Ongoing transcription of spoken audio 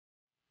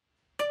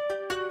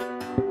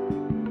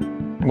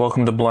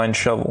Welcome to Blind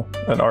Shovel,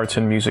 an arts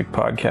and music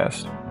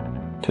podcast.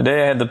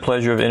 Today I had the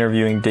pleasure of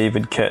interviewing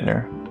David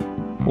Kettner,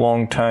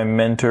 longtime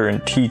mentor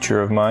and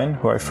teacher of mine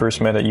who I first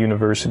met at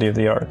University of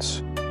the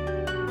Arts.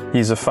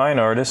 He's a fine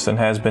artist and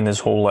has been his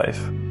whole life,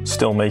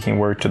 still making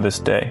work to this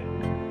day.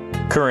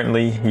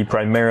 Currently, he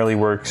primarily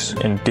works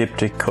in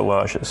diptych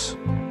collages.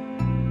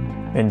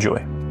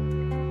 Enjoy.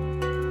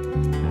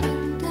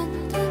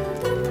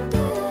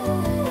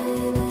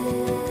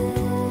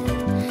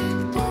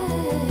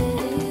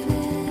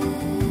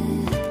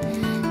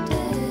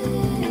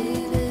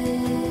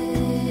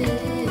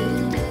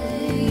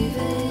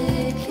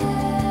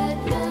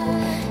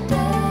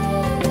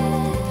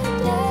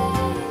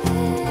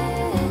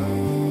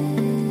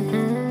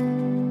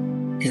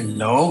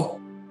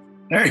 Hello,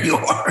 there you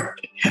are.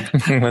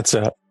 What's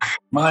up?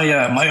 My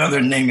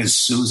other name is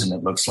Susan,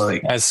 it looks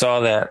like. I saw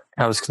that.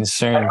 I was I don't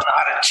concerned. know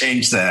how to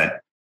change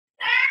that.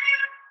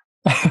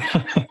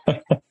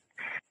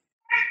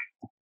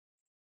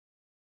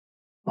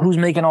 Who's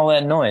making all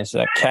that noise?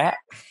 That cat?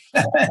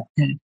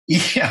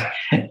 Yeah,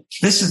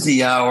 this is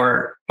the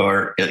hour,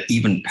 or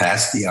even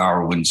past the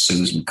hour, when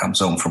Susan comes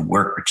home from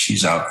work, but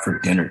she's out for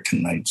dinner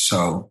tonight.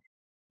 So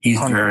he's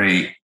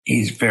very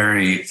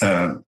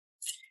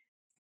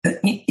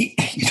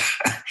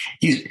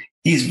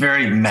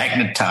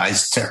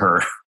magnetized to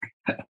her.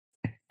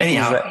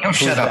 Anyhow, he'll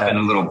shut up in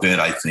a little bit,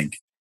 I think.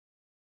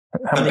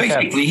 But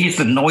basically, he's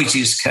the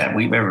noisiest cat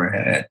we've ever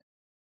had.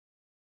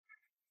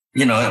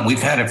 You know,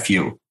 we've had a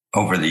few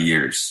over the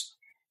years.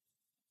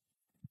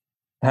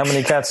 How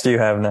many cats do you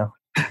have now?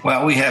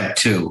 Well, we have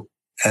two.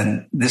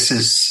 And this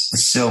is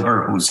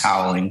Silver, who's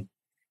howling.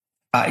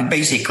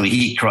 Basically,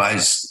 he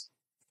cries.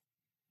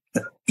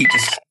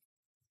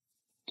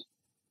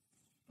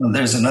 Well,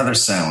 there's another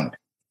sound.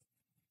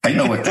 I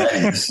know what that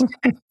is.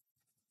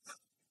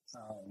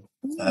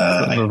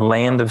 The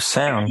land of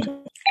sound.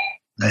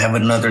 I have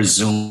another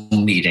Zoom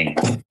meeting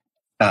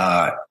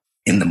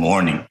in the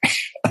morning.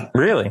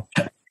 Really?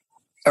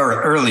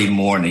 Or early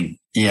morning,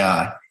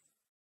 yeah.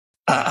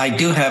 I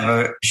do have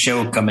a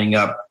show coming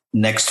up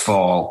next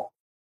fall,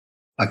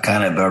 a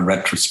kind of a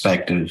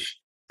retrospective.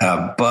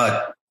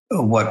 But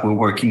what we're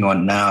working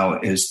on now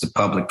is the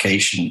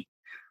publication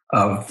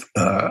of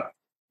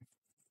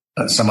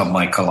some of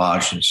my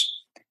collages.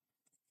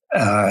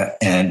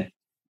 And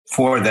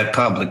for that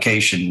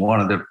publication,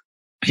 one of the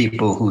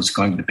people who's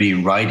going to be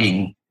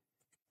writing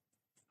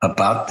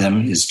about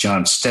them is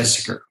John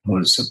Stesiger,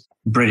 who's a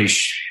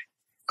British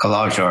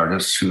collage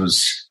artist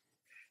who's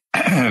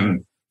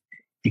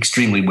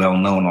extremely well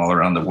known all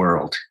around the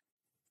world.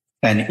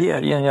 And Yeah.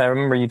 I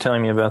remember you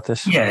telling me about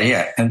this.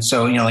 yeah. And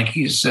so,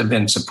 he's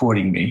been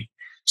supporting me.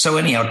 So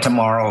anyhow,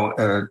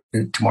 tomorrow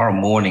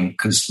morning,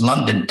 because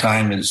London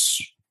time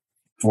is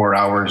 4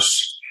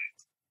 hours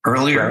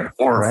earlier, Right,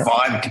 4 or right.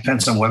 5,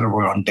 depends on whether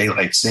we're on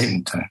daylight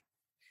saving time.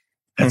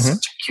 That's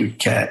such a cute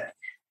cat.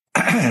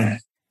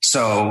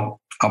 So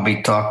I'll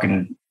be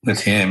talking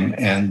with him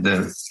and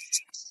the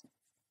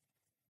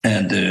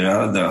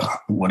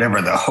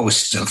whatever the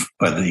host of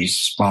the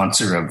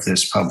sponsor of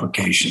this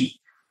publication.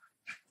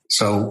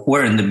 So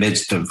we're in the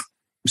midst of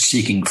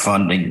seeking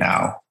funding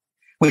now,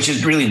 which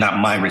is really not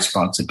my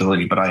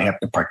responsibility, but I have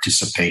to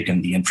participate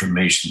in the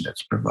information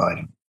that's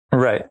provided.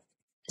 Right.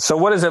 So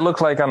what does it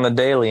look like on the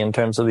daily in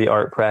terms of the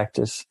art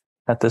practice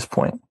at this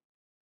point?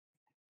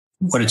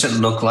 What does it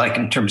look like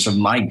in terms of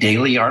my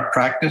daily art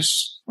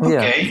practice?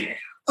 Okay. Yeah.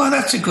 Oh,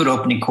 that's a good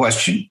opening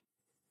question.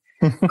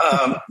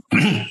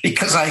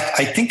 Because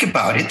I think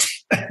about it.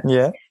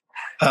 Yeah.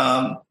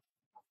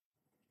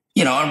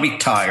 I'm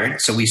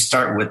retired, so we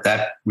start with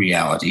that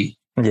reality.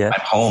 Yeah.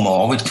 I'm home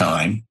all the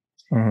time,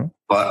 Mm-hmm.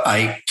 but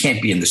I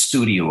can't be in the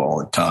studio all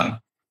the time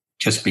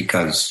just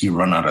because you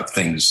run out of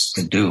things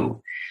to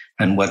do.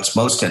 And what's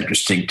most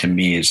interesting to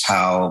me is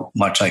how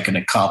much I can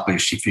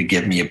accomplish if you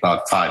give me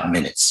about 5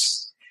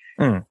 minutes.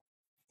 Mm.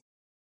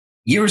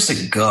 Years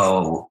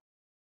ago,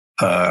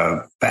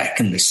 back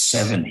in the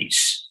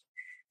 70s,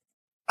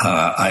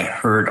 I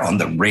heard on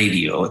the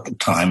radio at the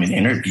time an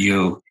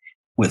interview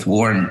with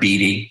Warren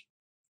Beatty,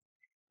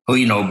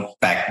 who,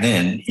 back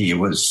then he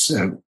was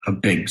a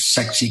big,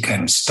 sexy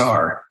kind of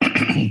star.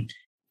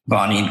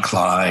 Bonnie and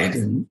Clyde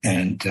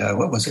and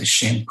what was it,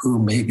 Shampoo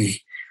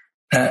maybe.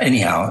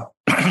 Anyhow,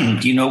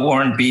 do you know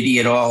Warren Beatty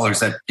at all? Or is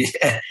that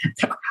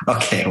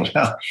okay?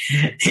 Well,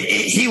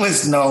 he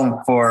was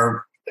known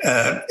for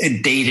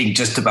dating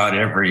just about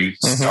every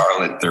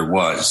starlet there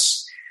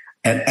was,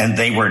 and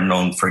they were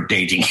known for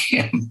dating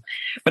him.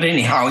 But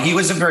anyhow, he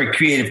was a very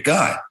creative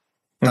guy.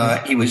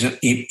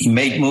 He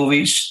made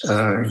movies.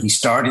 He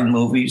starred in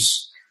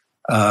movies.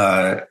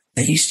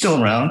 He's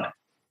still around.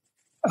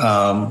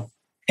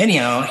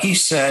 Anyhow, he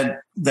said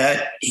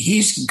that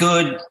he's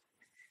good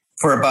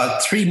for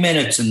about 3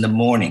 minutes in the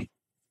morning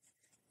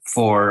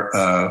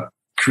for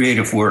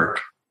creative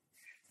work.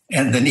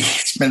 And then he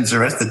spends the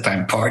rest of the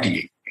time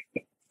partying.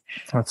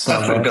 That's a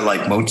little bit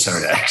like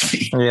Mozart,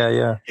 actually.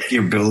 Yeah. If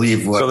you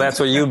believe what. So that's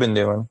what you've been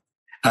doing.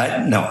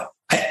 No,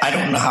 I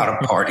don't know how to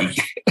party.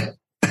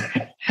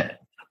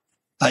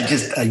 I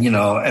just,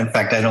 in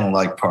fact, I don't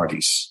like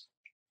parties.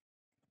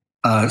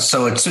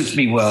 So it suits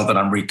me well that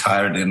I'm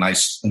retired and I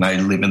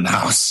live in the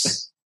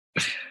house.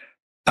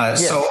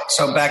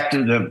 So back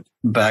to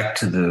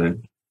the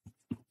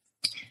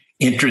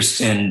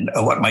interest in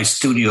what my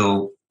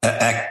studio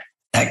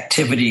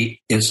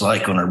activity is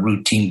like on a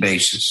routine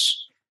basis.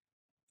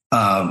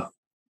 Now,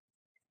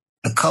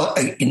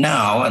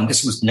 and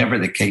this was never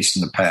the case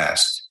in the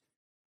past,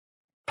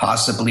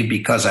 possibly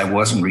because I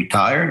wasn't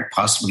retired,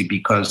 possibly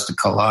because the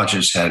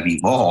collages have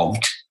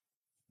evolved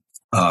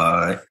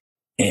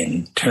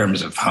in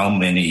terms of how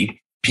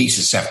many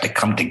pieces have to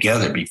come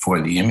together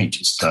before the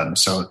image is done.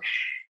 So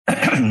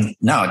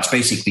now it's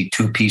basically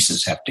two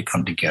pieces have to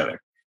come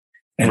together.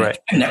 And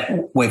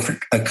that way for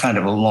a kind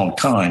of a long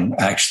time,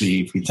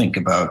 actually, if you think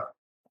about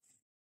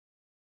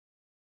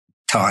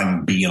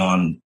time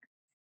beyond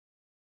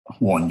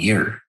 1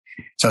 year.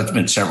 So it's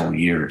been several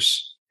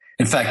years.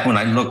 In fact, when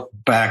I look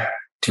back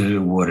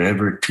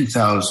to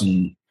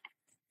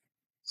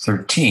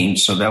 2013,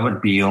 so that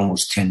would be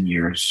almost 10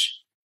 years.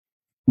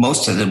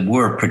 Most of them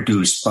were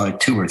produced by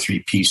 2 or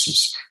 3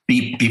 pieces.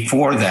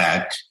 Before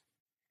that,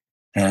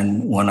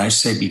 and when I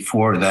say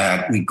before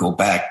that, we go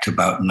back to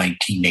about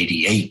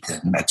 1988,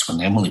 and that's when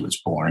Emily was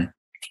born.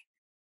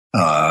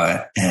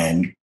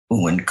 And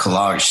when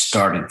collage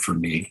started for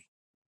me.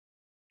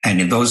 And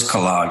in those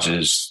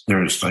collages,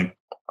 there's like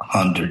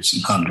hundreds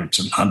and hundreds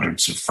and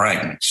hundreds of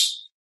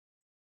fragments.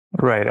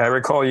 Right. I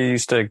recall you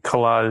used to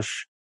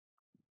collage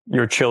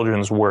your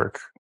children's work.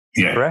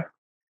 Yeah. Correct?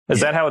 Is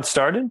that how it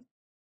started?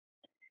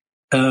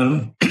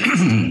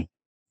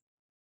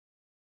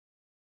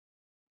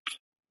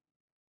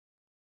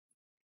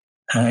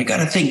 I got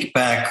to think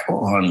back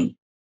on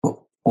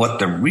what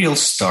the real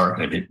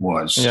start of it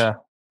was. Yeah.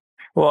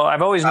 Well,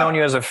 I've always known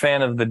you as a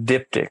fan of the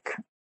diptych.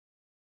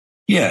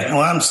 Yeah.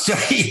 Well, I'm still,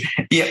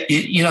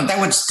 that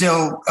would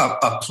still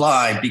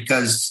apply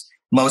because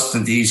most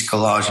of these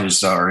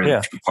collages are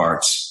in 2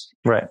 parts.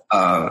 Right.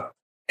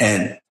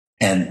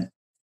 And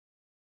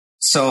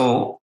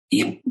so,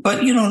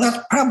 but, that's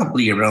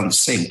probably around the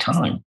same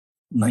time,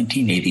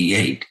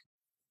 1988.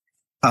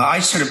 I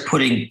started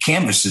putting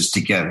canvases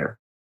together.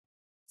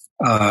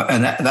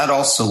 And that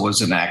also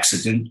was an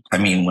accident. I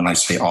mean, when I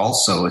say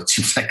also, it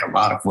seems like a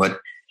lot of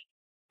what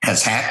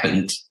has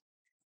happened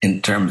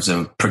in terms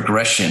of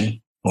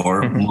progression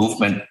or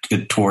movement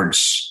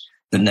towards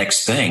the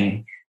next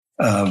thing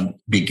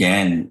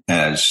began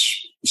as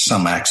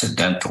some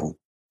accidental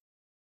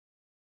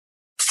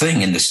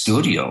thing in the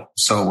studio.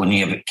 So when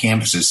you have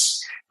canvases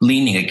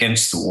leaning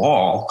against the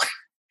wall,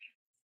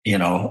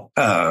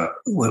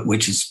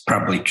 which is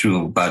probably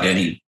true about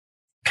any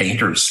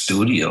painter's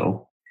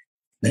studio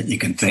that you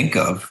can think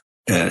of,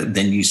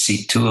 then you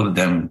see 2 of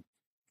them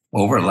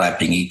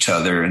overlapping each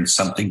other and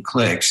something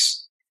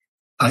clicks.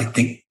 I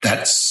think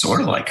that's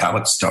sort of like how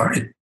it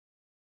started.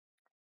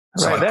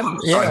 So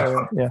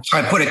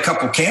I put a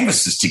couple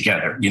canvases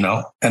together,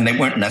 and they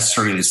weren't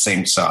necessarily the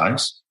same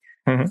size.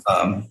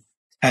 Mm-hmm.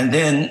 And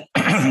then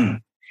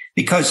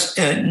because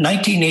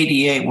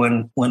 1988,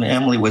 when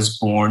Emily was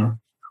born,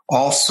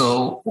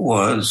 also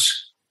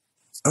was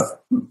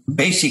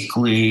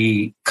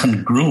basically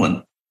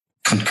concurrent.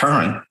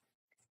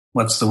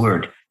 What's the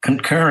word?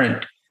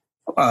 Concurrent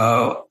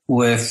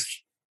with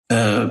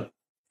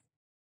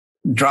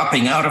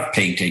dropping out of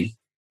painting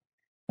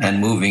and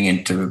moving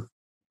into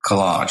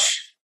collage.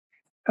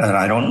 And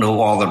I don't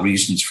know all the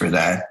reasons for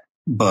that,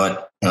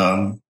 but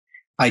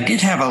I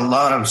did have a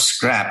lot of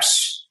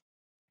scraps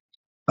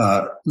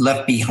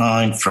left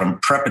behind from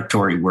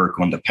preparatory work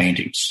on the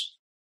paintings.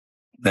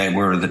 They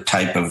were the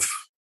type of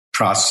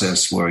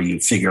process where you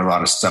figure a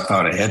lot of stuff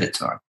out ahead of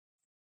time.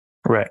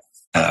 Right.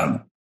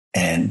 And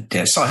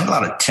so I had a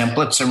lot of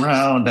templates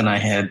around, and I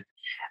had,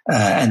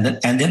 and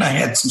then I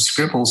had some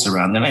scribbles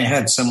around. Then I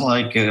had some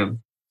I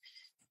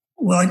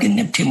didn't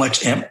have too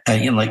much. Like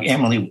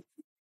Emily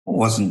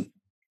wasn't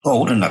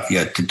old enough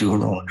yet to do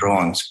her own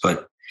drawings,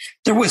 but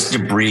there was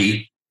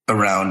debris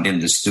around in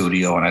the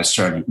studio, and I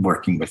started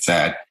working with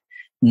that.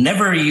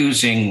 Never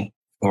using,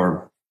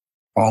 or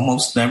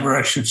almost never,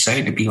 I should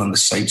say, to be on the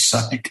safe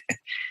side,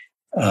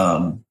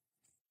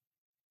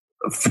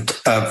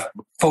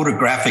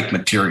 photographic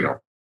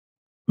material.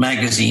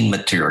 Magazine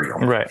material.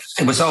 Right.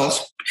 It was all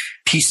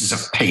pieces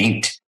of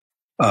paint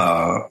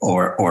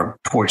or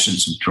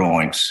portions of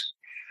drawings.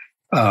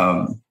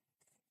 And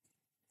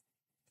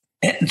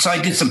so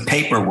I did some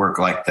paperwork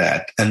like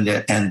that. And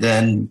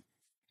then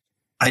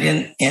I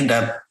ended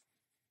up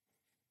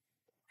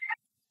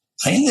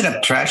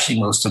trashing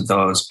most of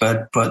those,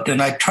 but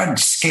then I tried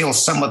to scale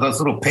some of those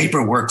little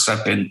paperworks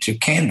up into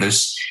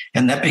canvas,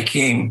 and that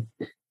became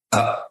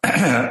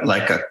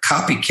like a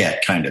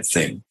copycat kind of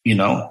thing,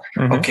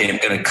 Mm-hmm. Okay, I'm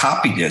going to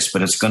copy this,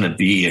 but it's going to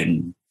be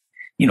in,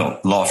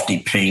 lofty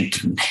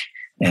paint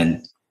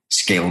and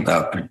scaled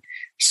up. And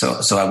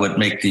so I would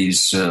make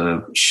these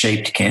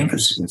shaped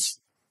canvases,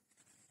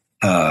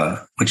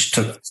 which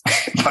took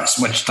about as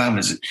much time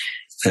as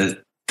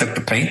it took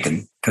to paint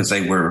them, because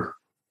they were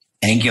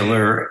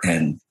angular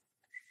and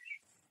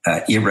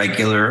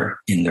irregular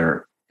in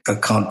their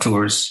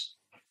contours,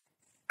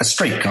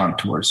 straight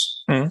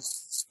contours.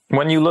 Mm-hmm.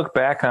 When you look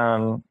back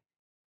on,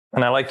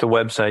 and I like the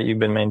website you've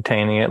been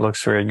maintaining, it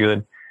looks very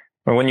good.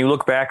 But when you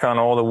look back on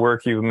all the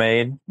work you've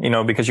made,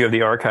 because you have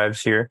the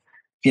archives here,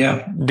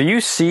 do you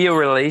see a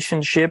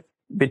relationship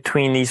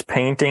between these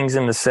paintings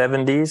in the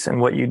 70s and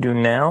what you do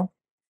now?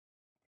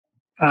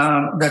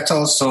 That's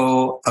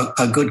also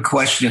a good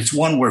question. It's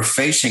one we're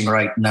facing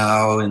right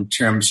now in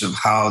terms of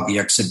how the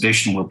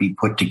exhibition will be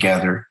put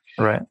together.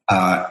 Right.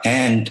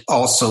 And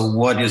also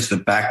what is the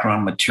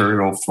background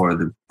material for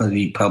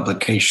the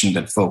publication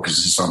that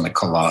focuses on the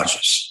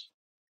collages.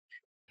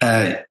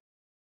 And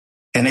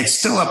it's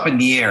still up in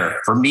the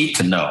air for me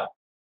to know.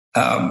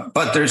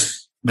 But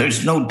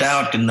there's no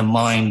doubt in the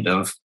mind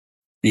of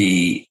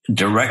the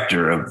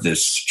director of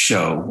this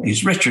show.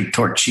 He's Richard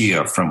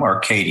Torchia from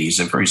Arcadia. He's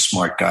a very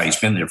smart guy. He's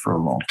been there for a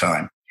long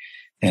time.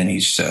 And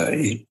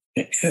he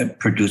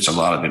produced a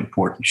lot of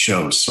important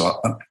shows.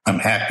 So I'm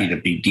happy to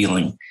be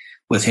dealing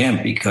with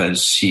him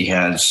because he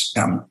has,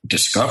 I'm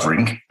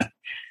discovering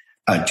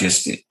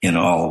just in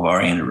all of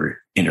our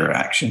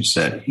interactions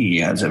that he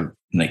has an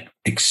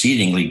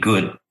exceedingly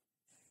good,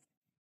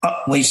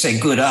 we say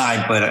good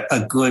eye, but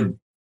a good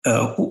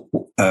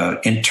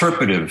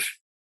interpretive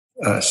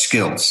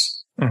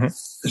skills. Mm-hmm.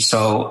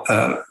 So,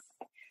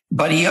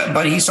 but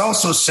he's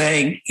also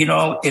saying,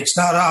 it's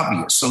not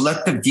obvious. So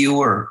let the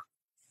viewer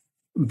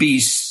be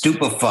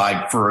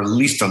stupefied for at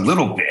least a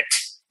little bit,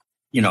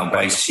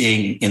 by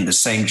seeing in the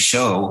same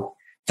show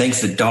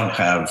things that don't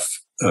have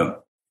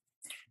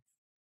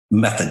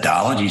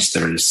methodologies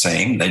that are the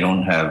same. They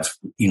don't have,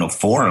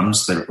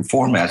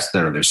 formats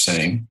that are the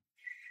same.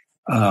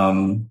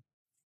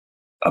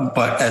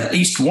 But at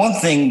least one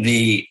thing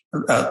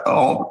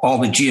all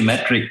the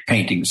geometric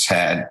paintings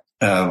had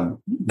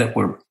that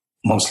were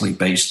mostly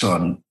based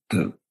on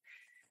the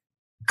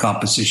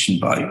composition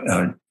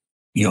by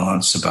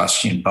Johann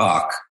Sebastian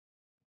Bach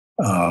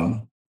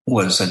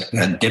was a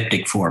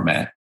diptych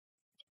format.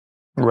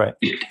 Right.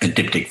 A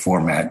diptych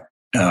format.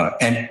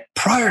 And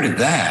prior to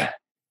that,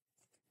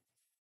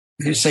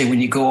 you say when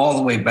you go all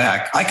the way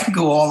back, I can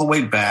go all the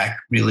way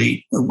back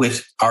really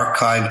with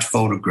archived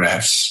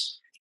photographs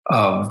to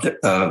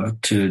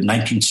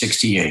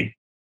 1968,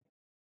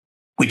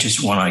 which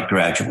is when I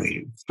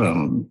graduated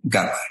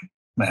got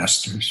my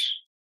master's.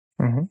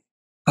 Mm-hmm.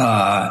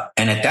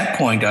 And at that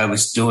point, I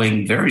was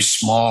doing very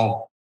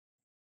small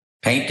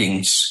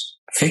paintings,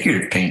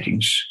 figurative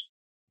paintings,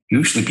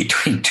 usually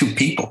between two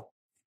people.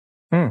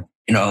 Mm.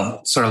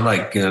 Sort of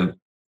like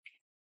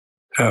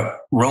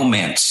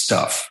romance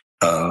stuff.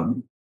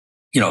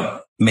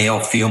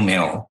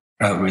 Male-female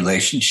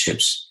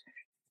relationships.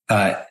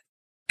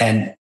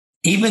 And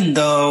even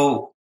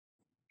though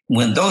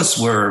when I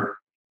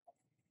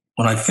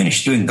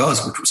finished doing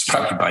those, which was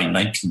probably by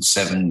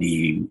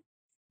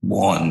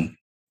 1971,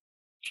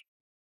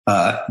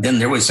 then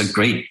there was a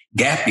great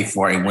gap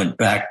before I went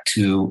back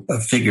to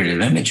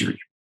figurative imagery.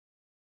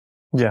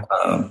 Yeah.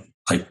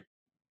 Like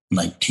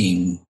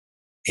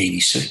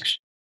 1986.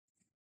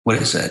 What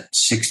is that?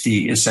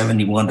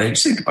 71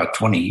 days? I think about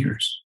 20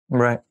 years.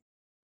 Right.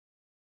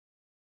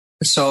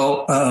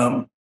 So,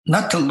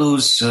 not to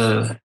lose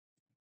the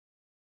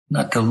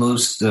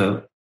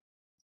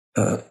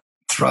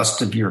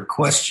thrust of your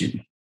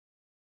question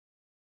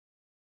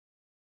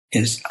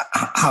is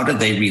how do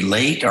they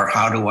relate, or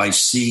how do I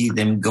see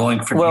them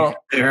going from here to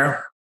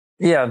there?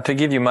 Yeah, to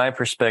give you my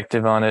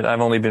perspective on it,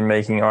 I've only been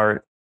making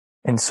art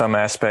in some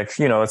aspects,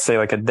 let's say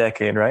like a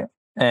decade, right?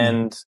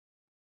 And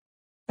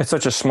it's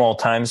such a small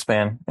time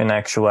span in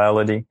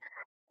actuality.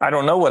 I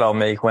don't know what I'll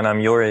make when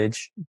I'm your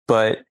age,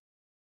 but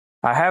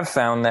I have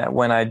found that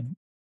when I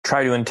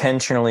try to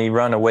intentionally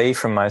run away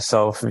from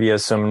myself via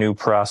some new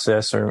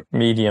process or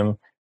medium,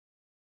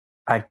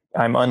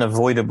 I'm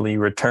unavoidably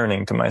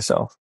returning to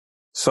myself.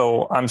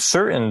 So I'm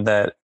certain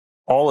that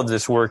all of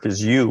this work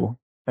is you,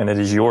 and it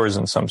is yours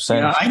in some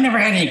sense. Yeah, I never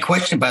had any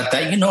question about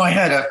that. I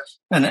had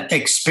an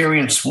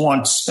experience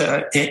once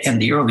in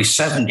the early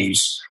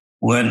 70s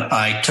when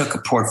I took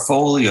a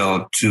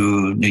portfolio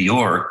to New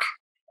York,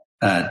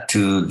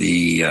 to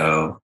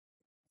the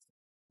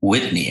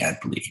Whitney, I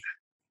believe.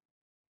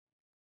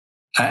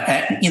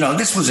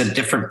 This was a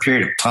different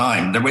period of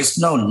time. There was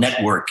no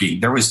networking.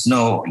 There was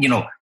no,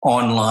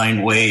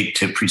 online way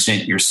to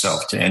present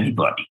yourself to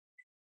anybody.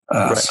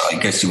 Right. So I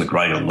guess you would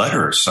write a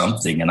letter or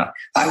something. And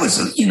I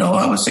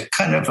was a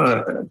kind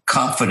of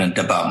confident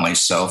about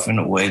myself in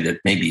a way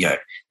that maybe I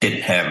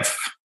didn't have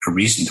a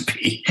reason to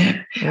be.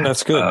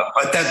 That's good.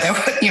 But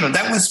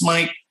that was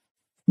my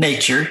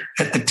nature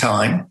at the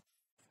time.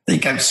 I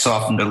think I've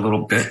softened a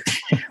little bit,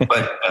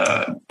 but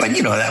I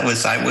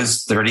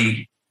was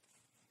 30,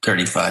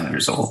 35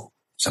 years old,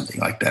 something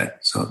like that.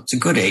 So it's a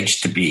good age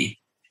to be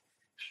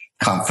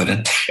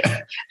confident.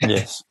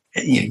 Yes.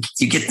 You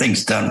get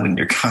things done when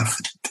you're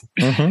confident.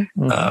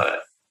 Mm-hmm,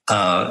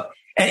 mm-hmm.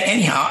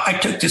 Anyhow, I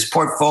took this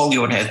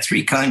portfolio and had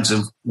three kinds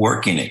of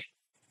work in it.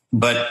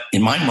 But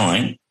in my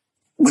mind, it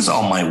was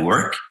all my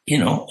work.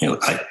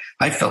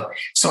 I felt.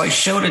 So I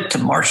showed it to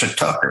Marcia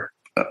Tucker,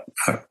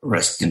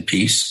 rest in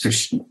peace,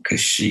 because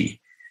she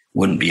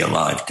wouldn't be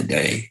alive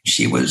today.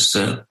 She was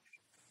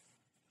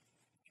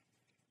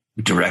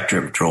director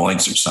of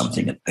drawings or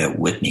something at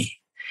Whitney.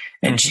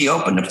 And she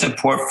opened up the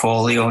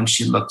portfolio and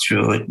she looked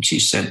through it and she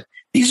said,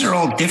 "These are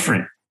all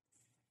different."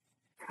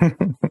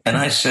 And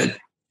I said,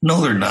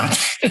 "No, they're not."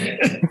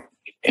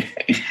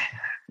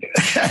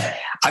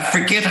 I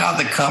forget how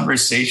the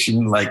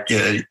conversation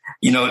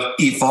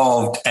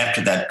evolved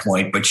after that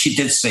point, but she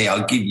did say,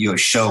 "I'll give you a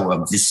show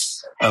of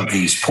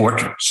these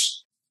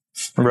portraits."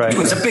 Right. It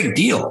was a big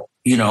deal,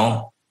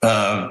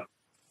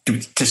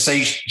 to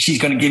say she's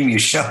going to give me a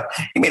show.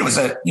 I mean,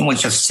 it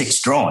was just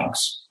 6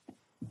 drawings.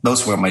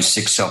 Those were my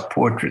 6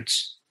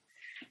 self-portraits.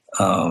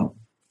 Were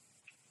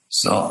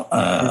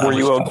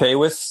you okay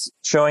with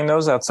showing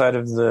those outside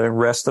of the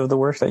rest of the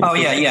work that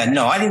you did? Yeah.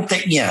 No, I didn't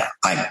think,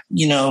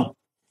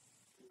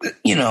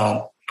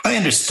 I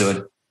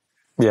understood.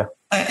 Yeah.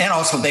 And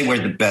also they were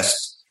the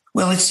best.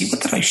 Well, let's see,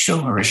 what did I show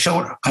her? I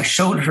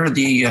showed her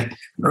the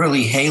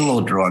early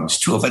Halo drawings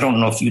too. I don't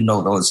know if you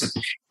know those,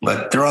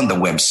 but they're on the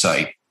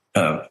website.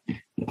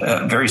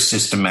 Very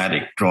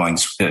systematic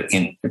drawings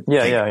taking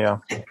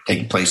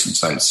place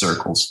inside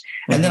circles.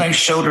 Mm-hmm. And then I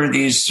showed her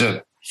these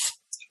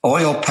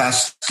oil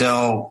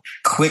pastel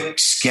quick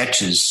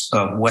sketches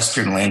of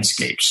Western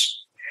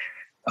landscapes.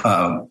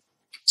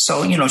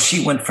 So,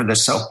 she went for the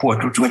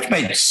self-portrait, which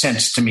made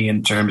sense to me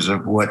in terms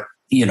of what,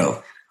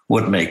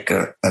 would make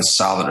a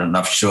solid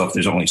enough show if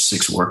there's only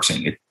 6 works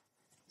in it.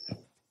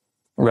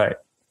 Right.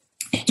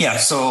 Yeah.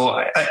 So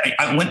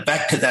I went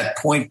back to that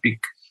point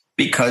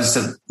because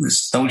of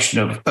this notion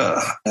of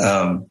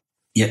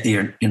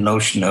your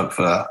notion of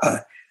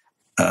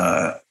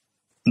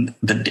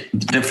the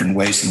different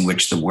ways in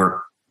which the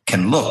work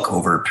can look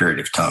over a period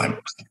of time.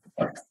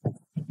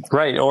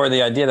 Right. Or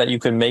the idea that you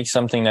could make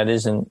something that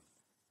isn't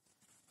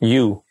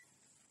you.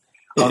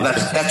 Oh,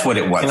 that's what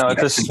it was.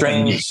 It's a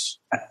strange.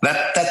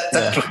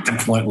 That's what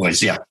the point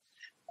was. Yeah.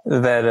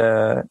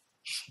 That.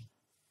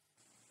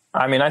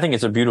 I think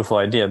it's a beautiful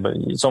idea, but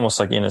it's almost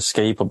like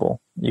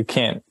inescapable. You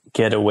can't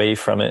get away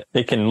from it.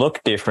 It can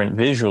look different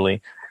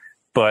visually,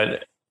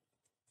 but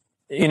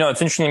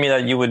it's interesting to me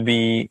that you would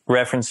be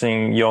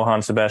referencing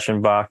Johann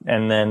Sebastian Bach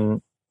and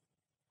then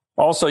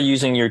also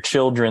using your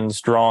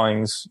children's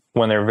drawings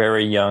when they're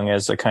very young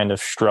as a kind of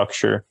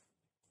structure.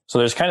 So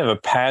there's kind of a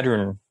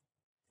pattern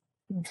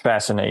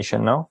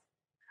fascination, no?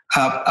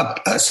 A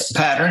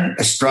pattern,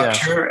 a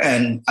structure,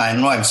 and I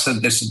know I've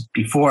said this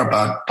before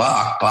about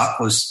Bach.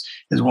 Bach is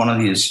one of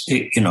these,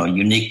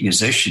 unique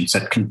musicians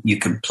that you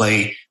can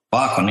play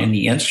Bach on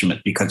any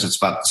instrument because it's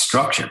about the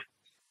structure.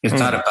 It's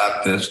not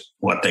about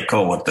what they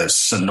call the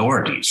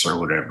sonorities or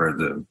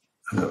whatever.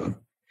 You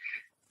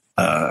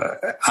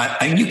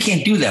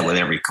can't do that with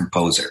every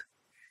composer.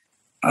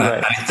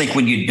 Right. I think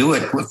when you do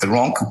it with the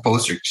wrong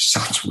composer, it just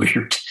sounds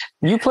weird.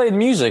 You played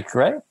music,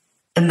 right?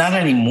 And not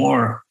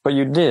anymore. But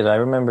you did. I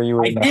remember you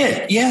were. I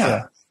did.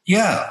 Yeah.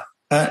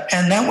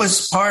 And that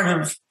was part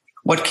of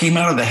what came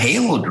out of the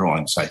Halo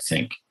drawings, I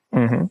think,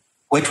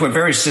 which were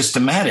very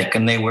systematic,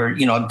 and they were,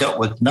 dealt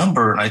with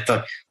number. And I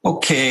thought,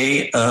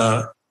 okay, I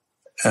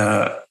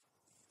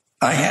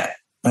had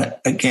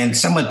again.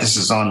 Some of this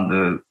is on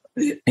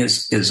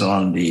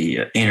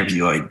the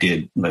interview I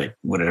did,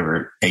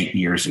 8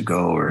 years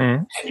ago or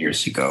 10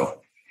 years ago.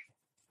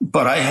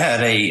 But I had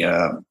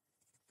a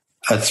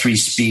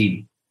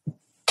 3-speed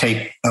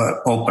tape,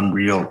 open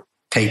reel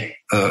tape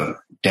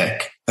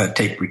deck,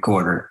 tape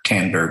recorder,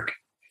 Tandberg.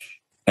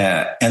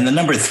 And the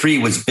number 3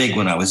 was big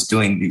when I was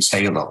doing these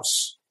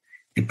halos.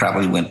 It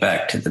probably went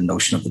back to the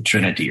notion of the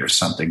Trinity or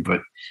something,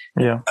 but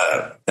yeah.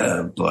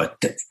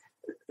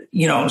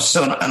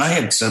 So, and I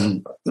had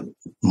some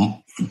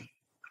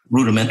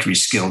rudimentary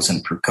skills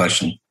in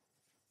percussion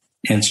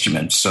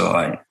instruments. So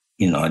I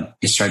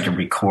just tried to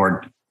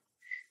record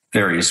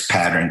various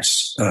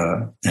patterns,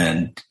 and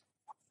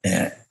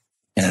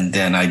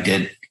then I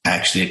did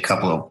actually a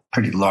couple of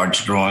pretty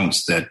large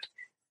drawings that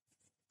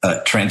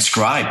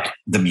transcribed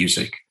the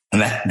music.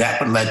 And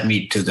that led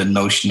me to the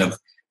notion of,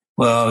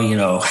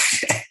 I'm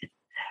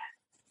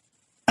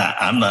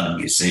not a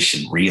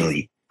musician,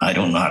 really. I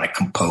don't know how to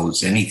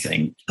compose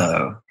anything.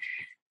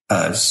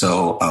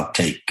 So I'll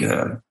take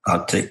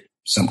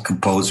some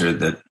composer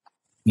that,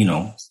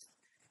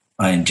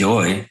 I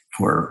enjoy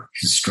for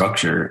his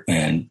structure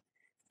and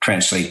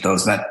translate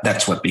those.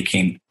 That's what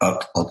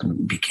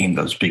ultimately became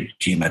those big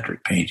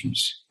geometric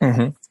paintings.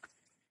 Mm-hmm.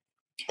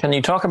 Can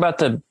you talk about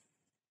the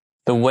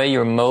way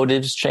your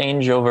motives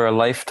change over a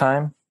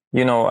lifetime?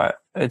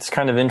 It's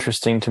kind of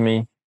interesting to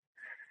me.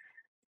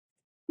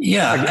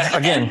 Yeah.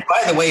 Again, and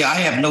by the way, I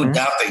have no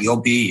doubt that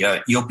you'll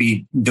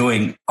be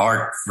doing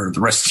art for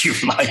the rest of your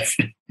life.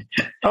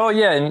 Oh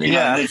yeah,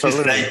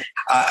 absolutely.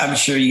 I'm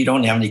sure you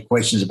don't have any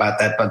questions about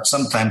that, but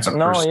sometimes a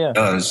person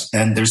does,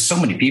 and there's so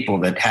many people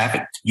that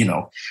haven't.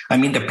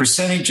 The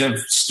percentage of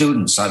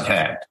students I've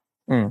had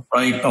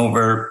right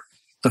over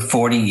the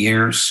 40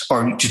 years,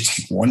 or just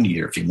take 1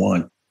 year if you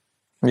want.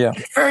 Yeah,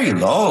 very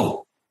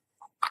low.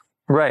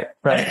 Right.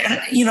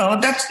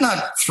 And, that's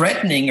not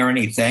threatening or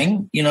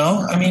anything.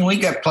 I mean, we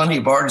got plenty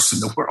of artists in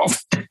the world.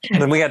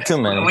 We got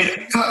too many.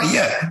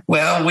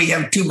 Well, we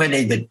have too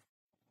many that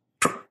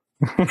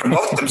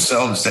promote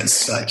themselves as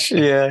such.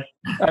 Yeah.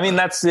 I mean,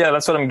 that's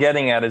what I'm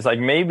getting at is like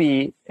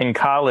maybe in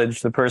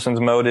college, the person's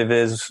motive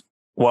is,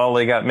 well,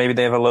 maybe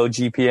they have a low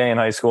GPA in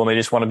high school and they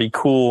just want to be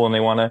cool and they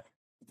want to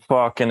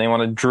fuck and they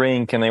want to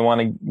drink and they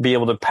want to be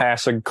able to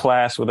pass a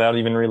class without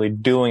even really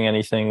doing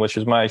anything, which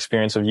is my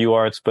experience of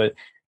UArts, but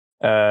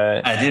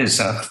it is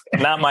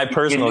not my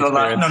personal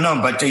experience.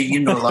 But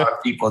you know a lot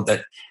of people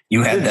that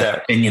you had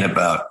that opinion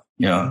about.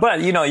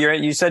 But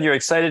you said you're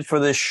excited for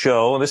this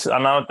show.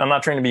 I'm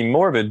not trying to be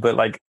morbid, but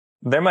like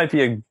there might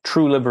be a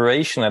true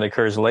liberation that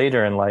occurs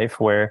later in life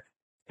where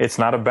it's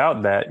not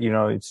about that.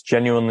 It's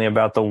genuinely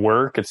about the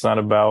work. It's not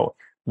about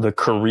the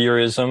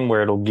careerism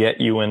where it'll get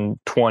you in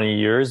 20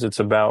 years. It's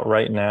about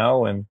right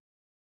now. And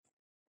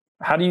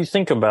how do you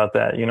think about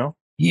that?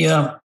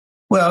 Yeah.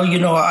 Well,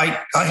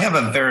 I have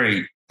a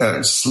very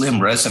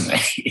slim resume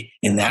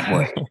in that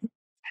way.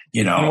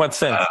 In what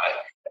sense?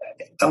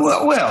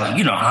 Well,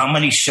 how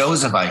many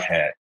shows have I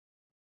had?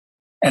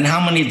 And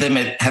how many of them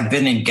have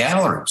been in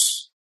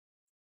galleries?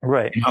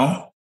 Right.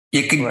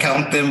 You can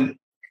count them.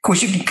 Of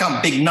course, you can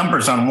count big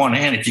numbers on one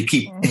hand if you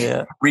keep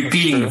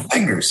repeating your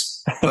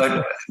fingers.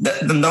 But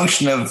the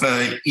notion of,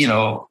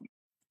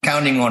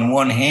 counting on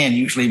one hand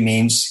usually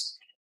means,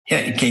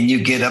 can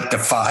you get up to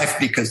 5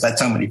 because that's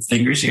how many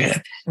fingers you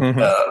have?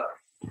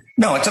 Mm-hmm.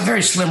 No, it's a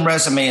very slim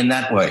resume in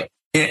that way.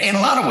 In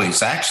a lot of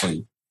ways,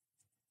 actually.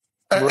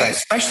 Right.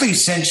 Especially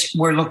since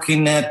we're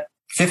looking at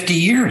 50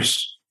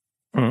 years.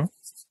 Mm-hmm.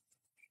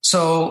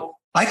 So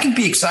I can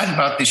be excited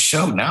about this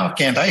show now,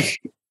 can't I?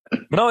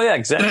 No, yeah,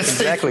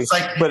 exactly.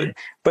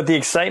 But the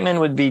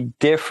excitement would be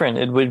different.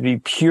 It would be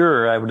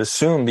pure, I would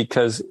assume,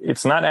 because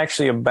it's not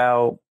actually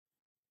about,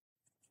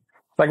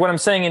 like what I'm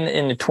saying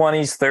in the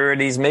 20s,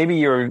 30s, maybe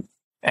you're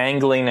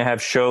angling to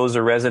have shows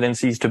or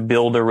residencies to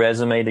build a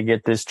resume to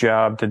get this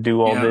job, to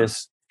do all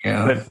this.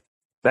 Yeah. But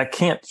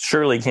that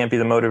surely can't be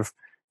the motive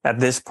at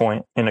this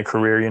point in a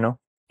career,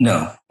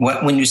 No.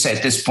 When you say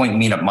at this point, you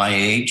mean at my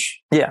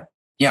age? Yeah.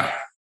 Yeah.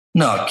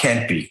 No, it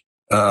can't be.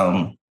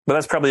 But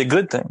that's probably a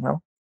good thing,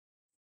 no?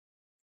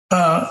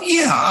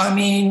 Yeah. I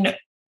mean,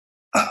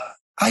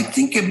 I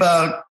think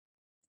about,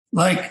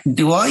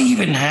 do I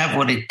even have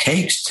what it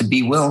takes to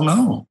be well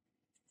known?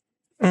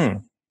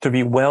 To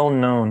be well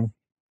known.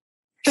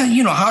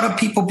 How do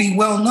people be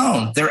well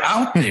known? They're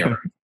out there.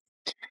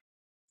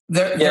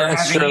 They're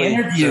having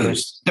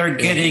interviews. They're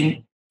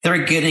getting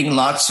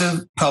lots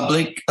of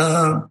public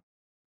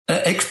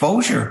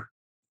exposure.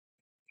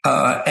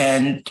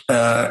 And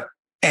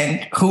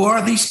who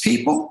are these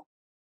people?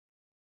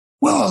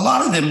 Well, a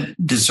lot of them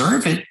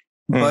deserve it,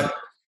 but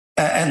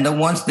and the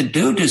ones that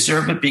do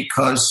deserve it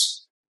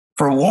because,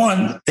 for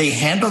one, they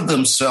handle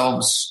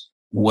themselves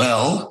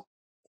well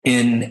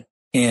in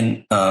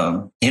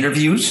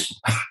interviews.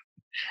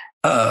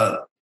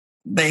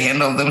 They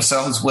handle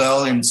themselves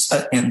well in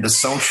the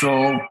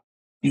social,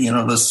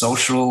 the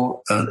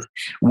social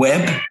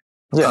web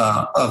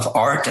of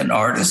art and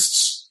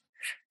artists.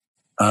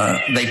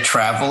 They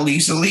travel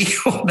easily,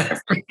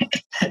 whatever.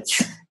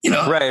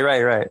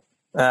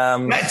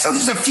 Right. So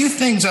there's a few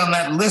things on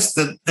that list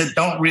that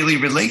don't really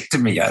relate to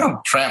me. I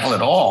don't travel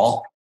at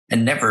all,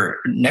 and never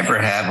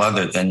have,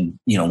 other than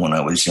when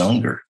I was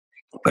younger.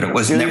 But it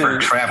was never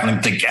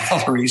traveling to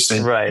galleries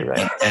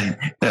and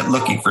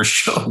looking for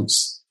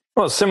shows.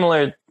 Well,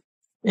 similar,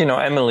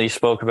 Emily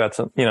spoke about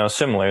some,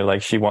 similar,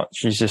 like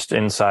she's just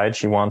inside.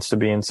 She wants to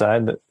be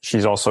inside, but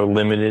she's also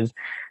limited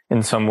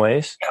in some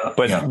ways.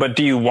 But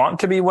do you want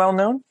to be well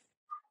known?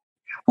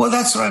 Well,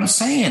 that's what I'm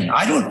saying.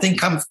 I don't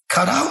think I'm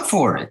cut out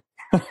for it.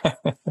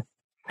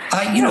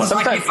 I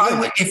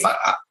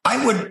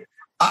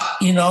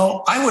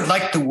would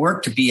like the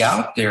work to be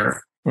out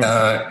there.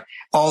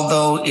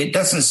 Although it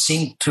doesn't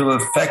seem to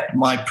affect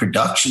my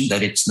production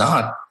that it's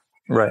not.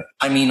 Right.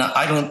 I mean,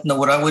 I don't know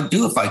what I would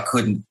do if I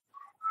couldn't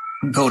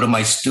go to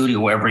my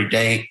studio every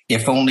day,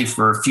 if only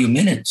for a few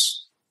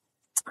minutes.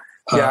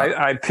 Yeah,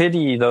 I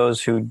pity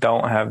those who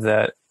don't have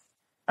that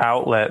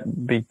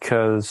outlet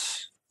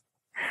because,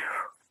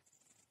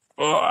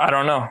 I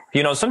don't know.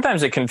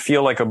 Sometimes it can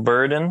feel like a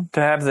burden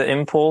to have the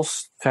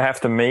impulse to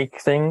have to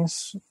make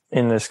things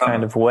in this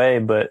kind of way.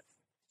 But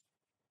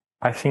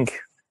I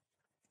think,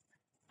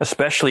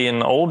 especially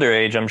in older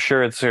age, I'm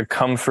sure it's a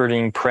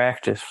comforting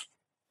practice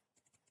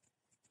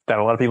that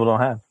a lot of people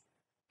don't have.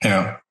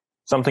 Yeah.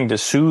 Something to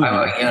soothe.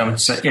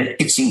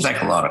 It seems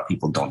like a lot of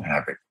people don't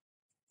have it.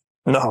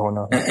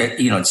 No.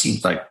 It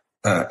seems like,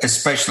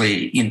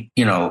 especially,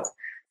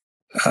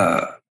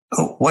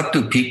 what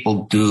do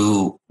people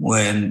do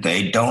when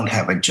they don't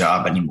have a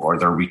job anymore?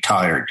 They're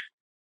retired.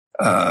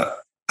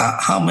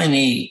 How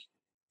many?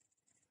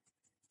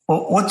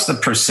 What's the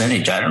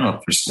percentage? I don't know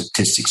if there's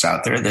statistics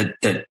out there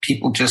that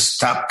people just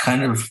stop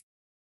kind of.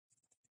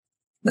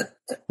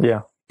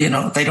 Yeah.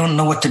 They don't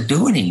know what to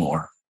do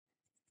anymore,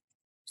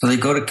 so they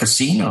go to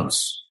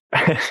casinos.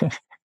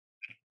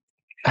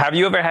 Have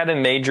you ever had a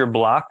major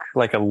block,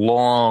 like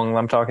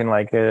I'm talking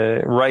like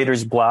a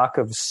writer's block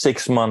of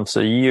 6 months,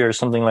 a year,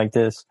 something like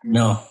this?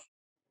 No.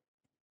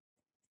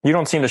 You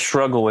don't seem to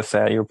struggle with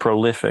that. You're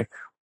prolific.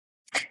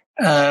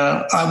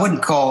 I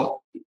wouldn't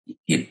call,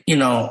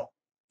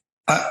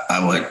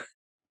 I would,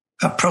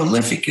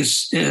 prolific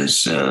is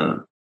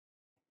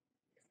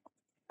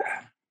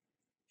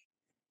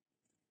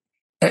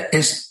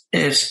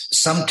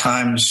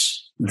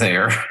sometimes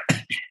there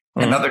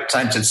and other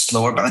times it's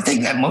slower, but I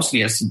think that mostly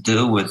has to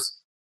do with,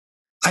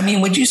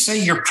 would you say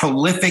you're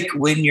prolific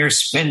when you're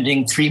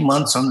spending 3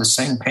 months on the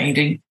same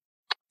painting?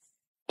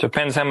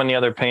 Depends how many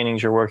other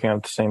paintings you're working on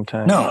at the same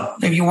time. No,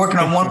 if you're working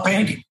on one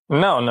painting.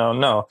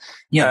 No.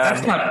 Yeah,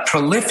 that's not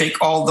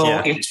prolific, although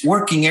it's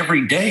working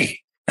every day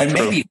and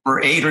maybe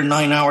for 8 or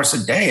 9 hours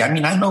a day.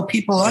 I know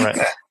people like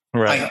that.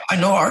 Right. I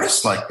know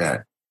artists like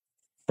that.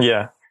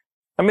 Yeah.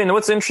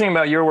 What's interesting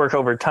about your work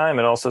over time,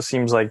 it also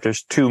seems like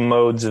there's two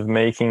modes of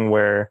making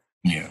where,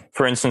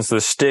 for instance, the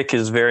stick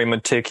is very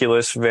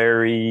meticulous,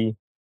 very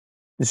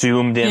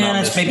zoomed in on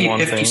this maybe one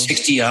 50, thing.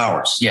 60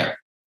 hours. Yeah.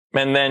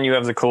 And then you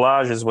have the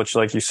collages, which,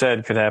 like you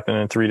said, could happen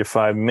in 3 to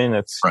 5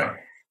 minutes. Right.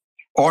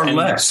 Or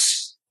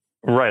less.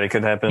 Right. It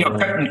could happen.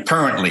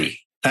 Currently.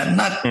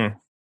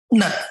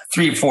 Not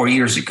 3 or 4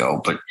 years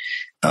ago, but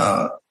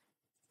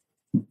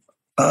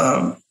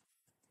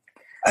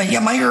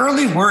my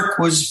early work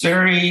was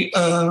very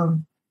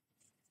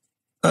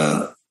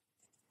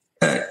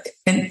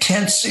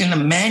intense in a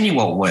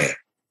manual way.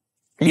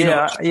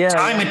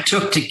 Time it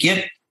took to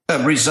get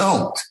a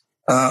result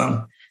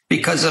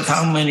because of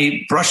how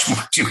many brush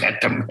marks you had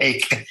to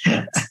make.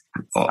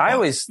 I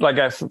always,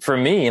 for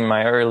me, in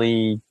my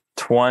early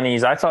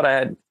 20s, I thought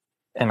I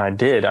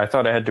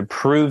had to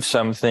prove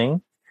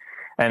something.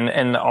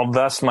 And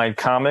thus my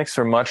comics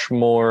are much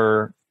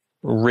more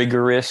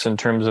rigorous in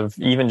terms of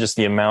even just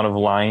the amount of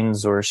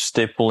lines or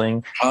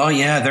stippling. Oh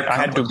yeah, they're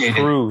complicated.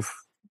 I had to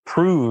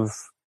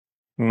prove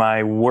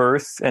my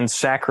worth and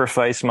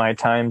sacrifice my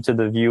time to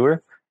the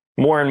viewer.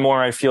 More and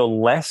more, I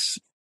feel less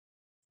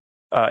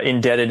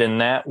indebted in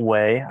that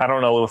way. I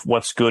don't know if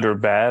what's good or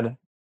bad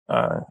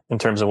in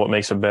terms of what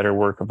makes a better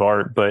work of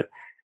art, but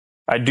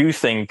I do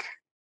think,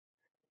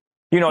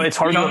 it's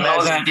hard to imagine. You don't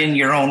know that in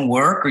your own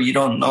work, or you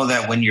don't know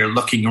that when you're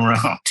looking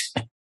around?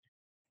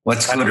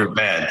 What's good or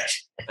bad?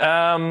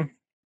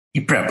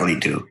 You probably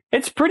do.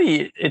 It's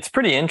pretty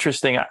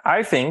interesting.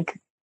 I think,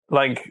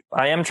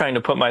 I am trying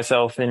to put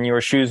myself in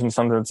your shoes in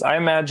some sense. I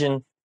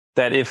imagine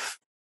that if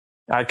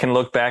I can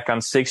look back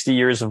on 60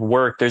 years of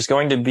work, there's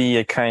going to be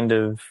a kind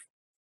of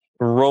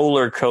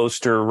roller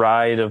coaster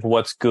ride of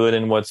what's good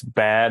and what's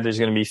bad. There's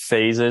going to be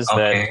phases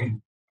that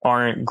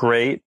aren't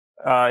great.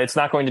 It's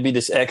not going to be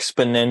this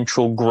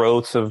exponential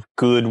growth of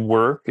good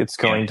work. It's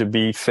going to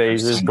be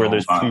phases where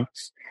there's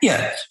peaks.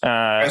 Yeah,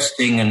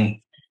 cresting and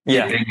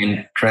dipping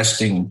and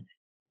cresting.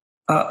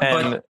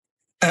 But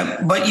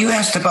you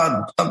asked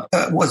about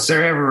was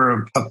there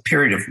ever a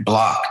period of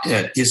block?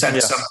 Is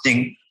that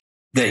something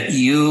that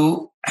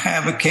you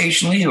have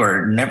occasionally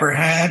or never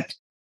had?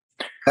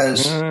 Because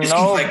it seems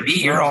like me,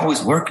 you're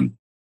always working.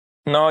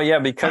 No,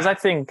 because I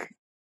think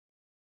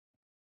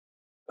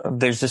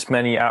there's just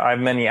I have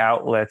many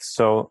outlets.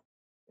 So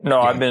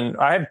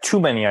I have too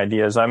many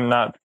ideas. I'm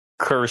not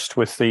cursed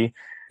with the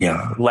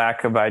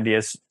lack of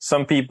ideas.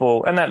 Some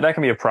people, and that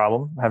can be a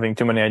problem, having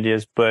too many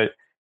ideas, but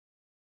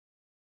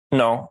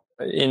no,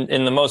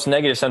 in the most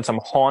negative sense, I'm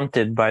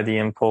haunted by the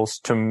impulse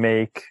to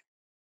make.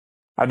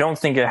 I don't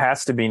think it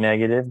has to be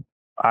negative.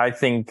 I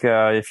think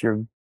if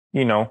you're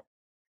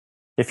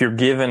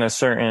given a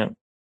certain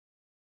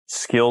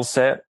skill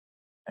set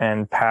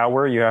and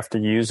power, you have to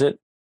use it.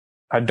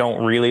 I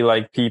don't really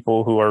like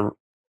people who are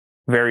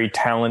very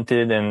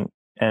talented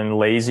and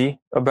lazy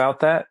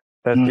about that.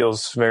 That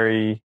feels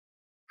very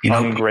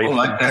ungrateful. People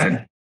like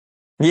that.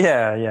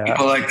 Yeah.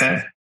 People like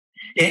that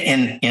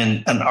in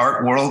an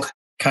art world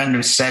kind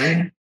of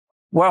setting.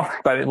 Well,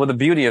 the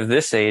beauty of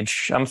this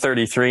age, I'm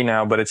 33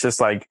 now, but it's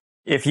just like,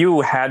 if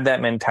you had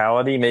that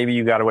mentality, maybe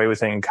you got away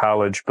with it in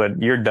college,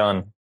 but you're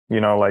done.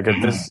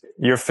 At this,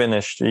 you're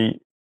finished.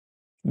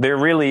 There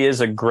really is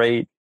a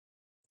great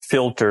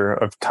filter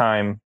of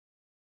time.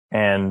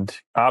 And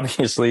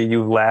obviously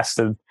you've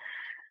lasted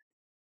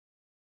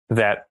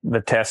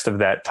the test of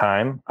that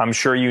time. I'm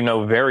sure you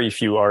know very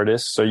few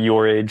artists, so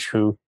your age,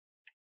 who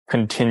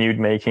continued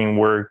making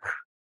work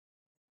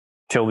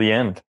till the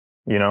end,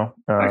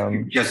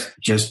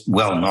 just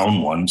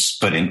well-known ones,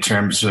 but in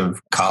terms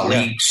of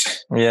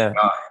colleagues, I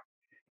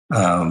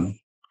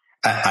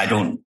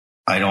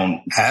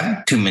don't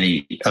have too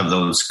many of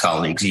those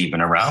colleagues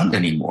even around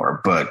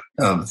anymore, but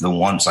of the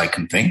ones I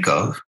can think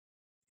of,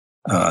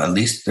 at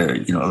least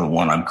the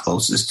one I'm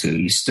closest to,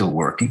 he's still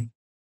working.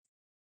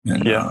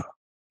 And,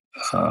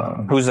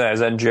 who's that? Is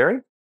that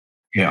Jerry?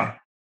 Yeah.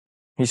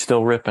 He's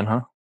still ripping,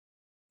 huh?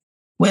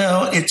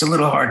 Well, it's a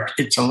little hard.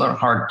 It's a little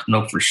hard to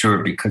know for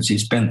sure because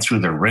he's been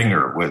through the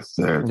ringer with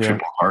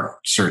triple heart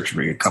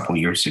surgery a couple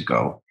years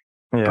ago.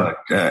 Yeah.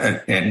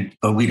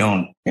 But we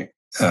don't.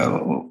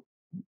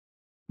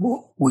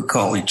 We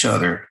call each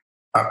other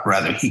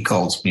Rather, he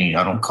calls me.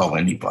 I don't call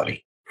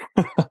anybody.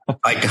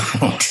 I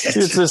don't.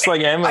 It's just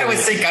like Emily. I would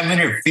think I'm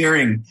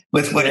interfering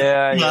with what.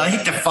 I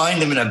hate to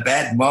find them in a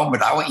bad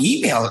moment. I will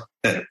email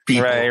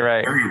people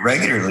very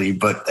regularly,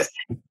 but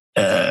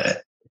I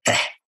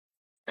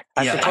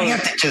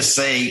have to just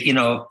say,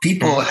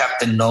 people have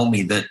to know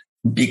me. That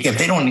if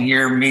they don't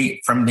hear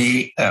from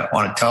me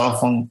on a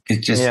telephone,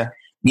 it's just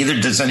neither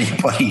does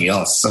anybody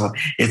else. So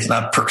it's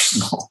not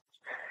personal.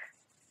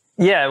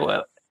 Yeah,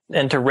 well,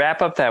 and to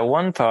wrap up that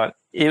one thought.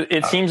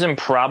 It seems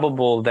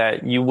improbable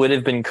that you would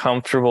have been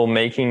comfortable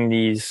making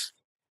these,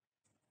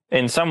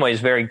 in some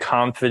ways, very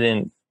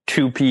confident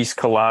two-piece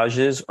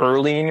collages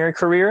early in your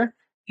career.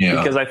 Yeah.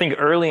 Because I think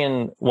early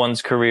in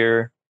one's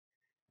career,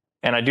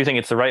 and I do think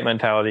it's the right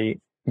mentality,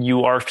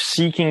 you are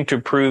seeking to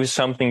prove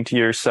something to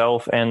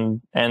yourself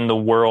and the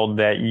world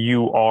that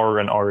you are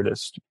an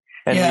artist.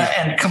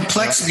 And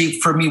complexity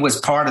for me was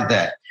part of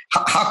that.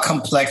 How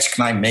complex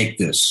can I make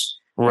this?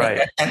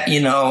 Right.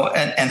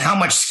 And how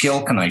much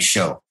skill can I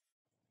show?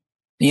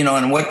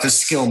 And what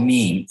does skill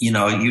mean?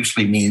 It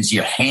usually means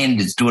your hand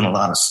is doing a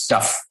lot of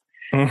stuff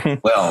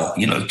well,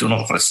 doing a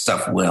lot of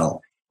stuff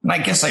well. And I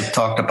guess I've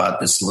talked about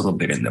this a little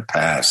bit in the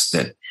past,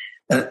 that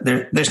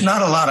there's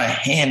not a lot of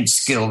hand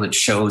skill that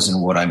shows in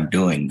what I'm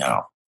doing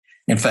now.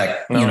 In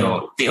fact,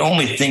 the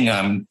only thing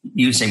I'm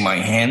using my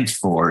hands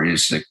for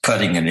is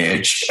cutting an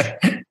edge,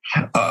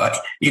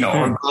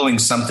 or gluing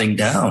something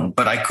down.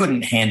 But I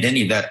couldn't hand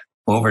any of that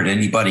over to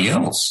anybody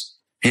else.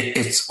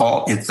 It's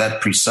that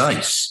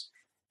precise.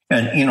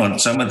 And,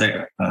 some of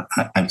the,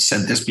 I've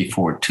said this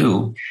before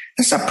too,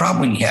 it's a problem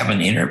when you have an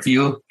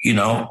interview,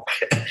 I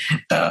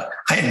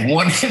had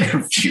one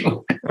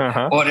interview,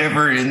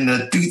 whatever, in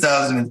the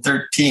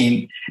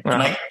 2013,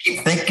 and I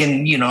keep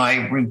thinking,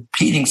 I'm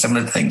repeating some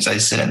of the things I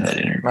said in that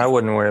interview. I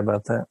wouldn't worry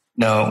about that.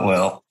 No,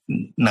 well,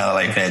 now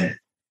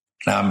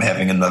I'm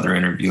having another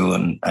interview,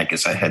 and I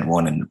guess I had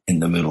one in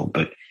the middle,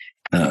 but,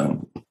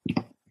 some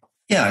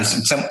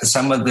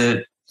of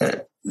the,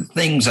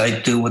 things I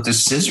do with the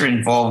scissor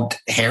involved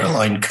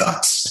hairline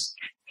cuts.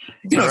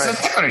 It's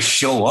not going to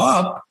show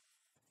up.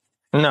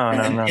 No.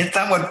 It's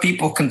not what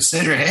people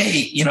consider.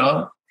 Hey,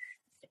 got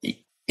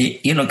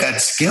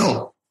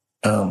skill.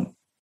 Something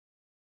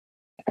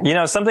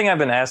I've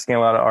been asking a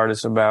lot of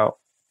artists about,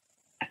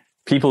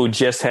 people who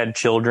just had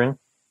children,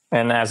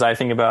 and as I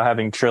think about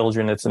having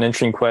children, it's an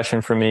interesting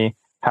question for me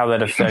how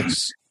that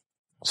affects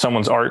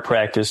someone's art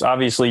practice.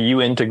 Obviously,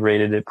 you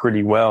integrated it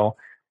pretty well,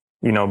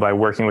 by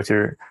working with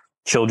your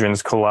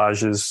children's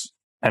collages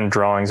and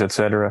drawings,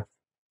 etc.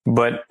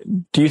 But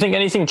do you think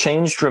anything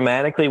changed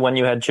dramatically when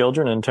you had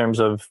children in terms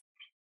of,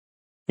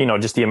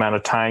 just the amount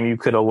of time you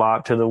could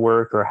allot to the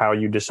work or how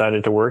you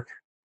decided to work?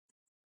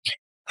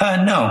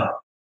 No.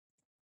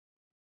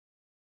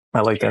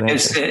 I like that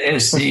answer.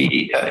 It's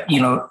the,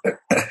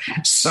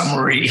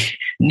 summary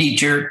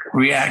knee-jerk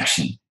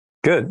reaction.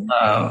 Good.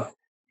 The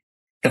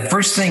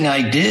first thing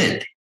I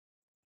did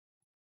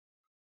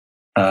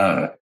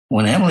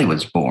when Emily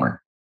was born,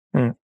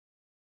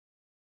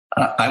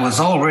 I was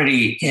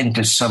already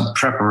into some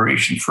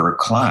preparation for a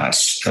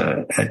class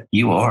at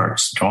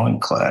UArts, drawing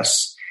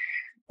class,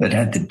 that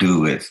had to do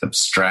with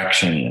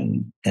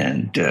abstraction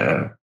and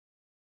one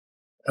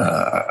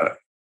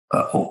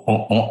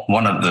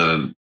of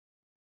the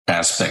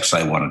aspects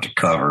I wanted to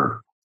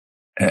cover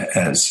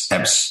as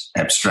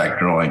abstract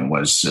drawing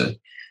was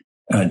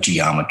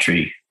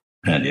geometry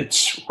and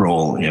its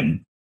role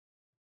in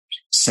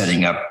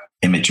setting up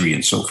imagery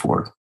and so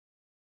forth.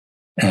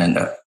 And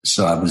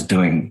so I was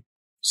doing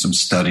some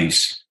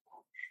studies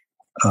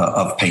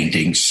of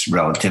paintings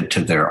relative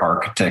to their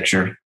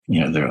architecture,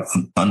 their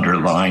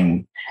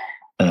underlying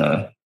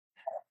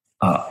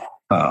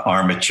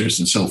armatures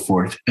and so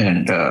forth.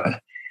 And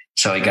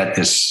so I got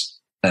this,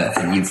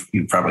 and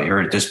you've probably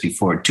heard this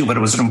before too, but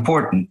it was an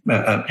important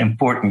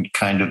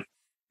kind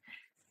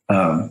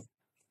of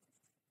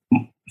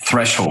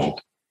threshold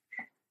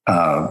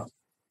that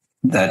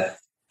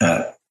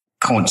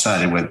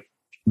coincided with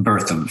the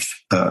birth of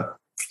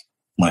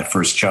my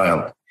first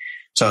child.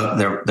 So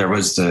there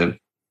was the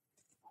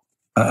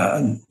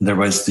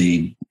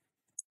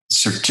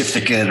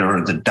certificate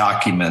or the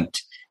document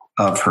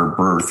of her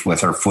birth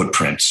with her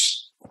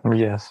footprints.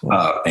 Yes.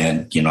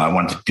 And I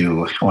wanted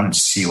to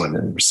see whether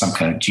there was some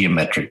kind of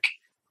geometric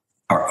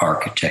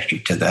architecture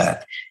to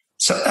that.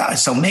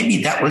 So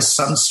maybe that was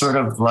some sort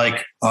of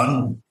like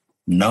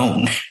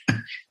unknown,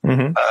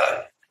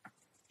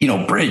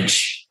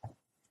 bridge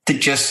to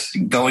just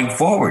going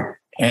forward.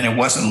 And it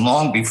wasn't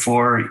long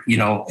before,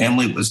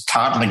 Emily was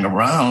toddling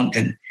around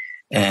and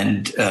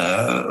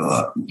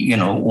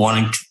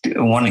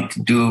wanting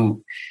to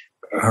do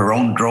her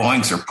own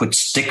drawings or put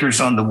stickers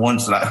on the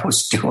ones that I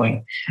was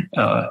doing.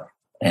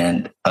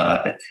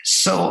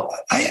 So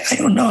I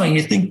don't know. And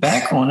you think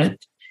back on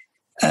it,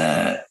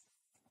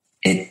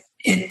 it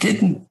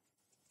didn't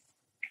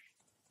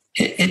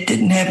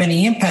have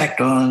any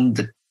impact on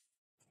the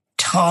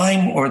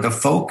time or the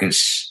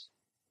focus.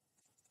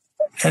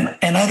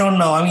 And I don't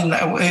know. I mean,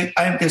 I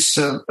have this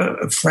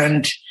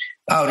friend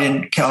out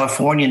in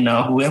California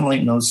now, who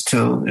Emily knows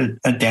too,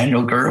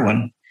 Daniel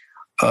Gerwin,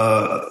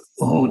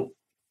 who,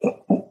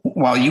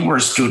 while you were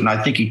a student,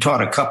 I think he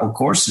taught a couple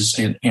courses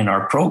in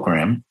our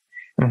program.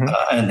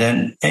 And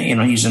then,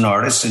 he's an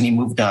artist, and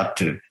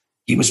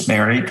he was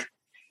married,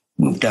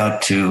 moved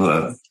out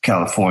to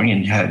California,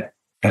 and had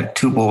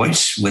two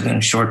boys within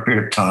a short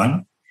period of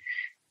time.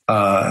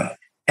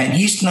 And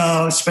he's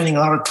now spending a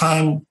lot of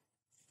time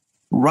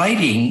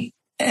writing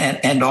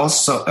and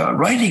also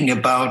writing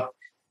about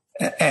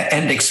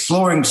and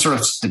exploring sort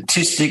of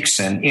statistics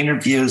and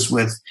interviews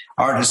with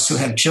artists who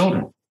have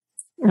children.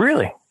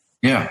 Really?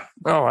 Yeah.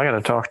 Oh, I got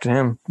to talk to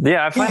him.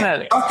 Yeah, I find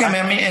that. Talk to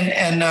him.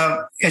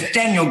 It's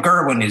Daniel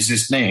Gerwin is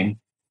his name.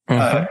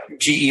 Gerwin.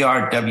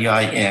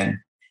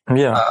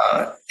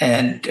 Yeah.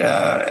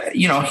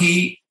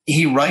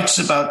 He writes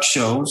about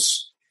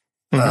shows.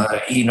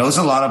 He knows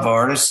a lot of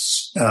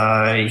artists.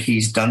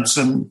 He's done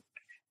some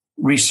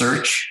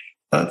research.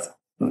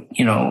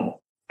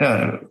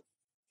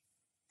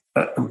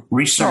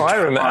 Research. Oh,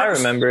 I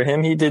remember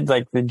him. He did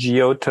like the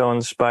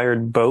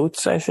Giotto-inspired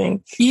boats, I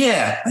think.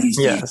 Yeah, he's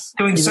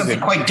doing something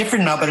quite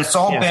different now, but it's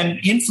all been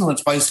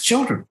influenced by his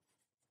children.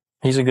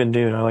 He's a good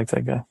dude. I like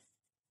that guy.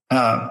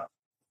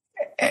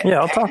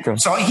 I'll talk to him.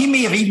 So he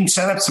may have even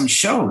set up some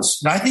shows.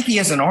 Now, I think he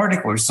has an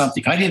article or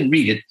something. I didn't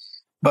read it,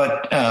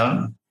 but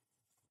and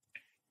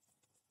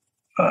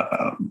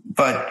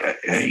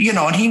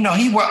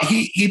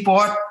he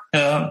bought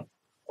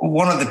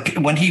one of the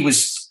when he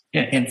was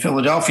in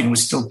Philadelphia and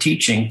was still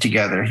teaching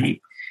together. He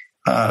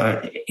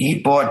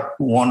bought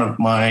one of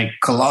my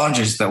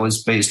collages that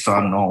was based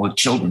on all the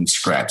children's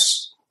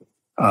scraps.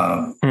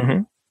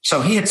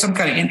 So he had some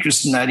kind of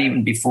interest in that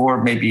even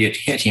before maybe it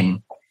hit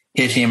him.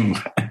 In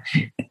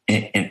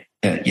his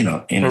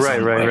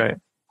own way. Right.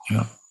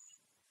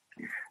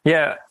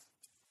 Yeah,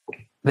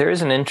 there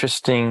is an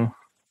interesting.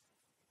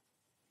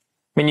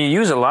 I mean, you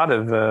use a lot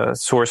of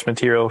source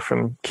material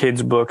from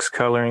kids' books,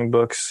 coloring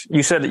books.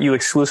 You said that you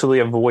exclusively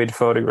avoid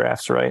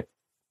photographs, right?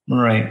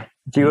 Right.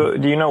 Do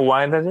you know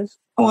why that is?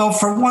 Well,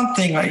 for one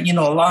thing,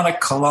 a lot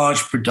of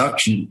collage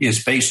production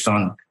is based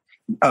on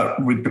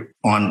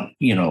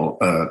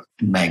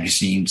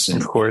magazines and,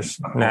 of course,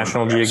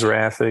 National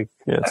Geographic.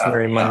 Yeah, it's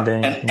very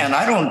mundane. And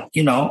I don't,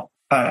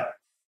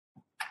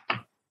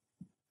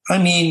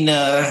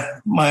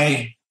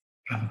 my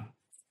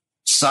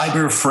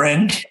cyber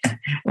friend,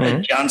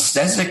 John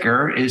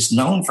Steziker, is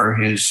known for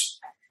his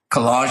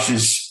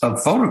collages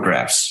of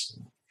photographs.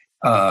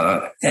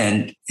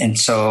 And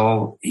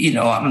so,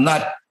 I'm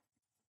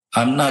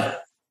not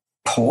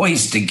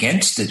poised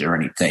against it or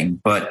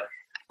anything, but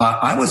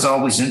I was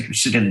always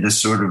interested in this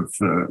sort of,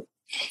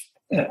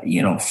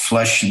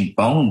 flesh and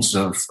bones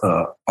of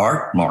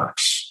art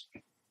marks,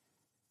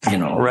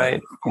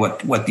 right.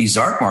 What these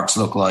art marks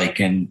look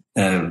like. And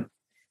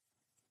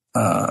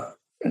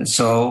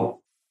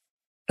so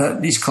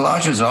these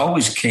collages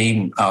always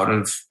came out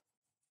of,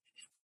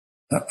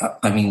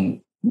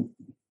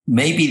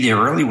 maybe the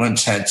early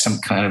ones had some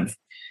kind of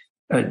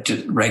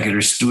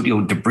regular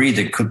studio debris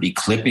that could be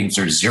clippings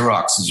or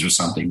Xeroxes or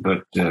something,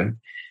 but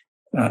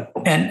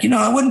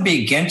I wouldn't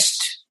be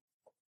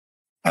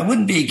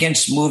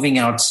against moving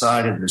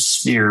outside of the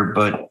sphere,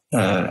 but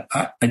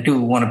I do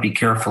want to be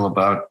careful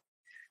about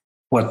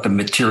what the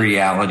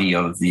materiality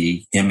of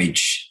the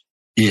image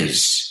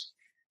is,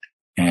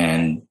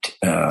 and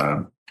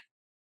I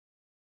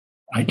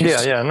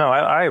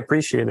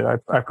appreciate it.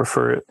 I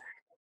prefer it.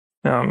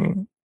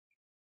 In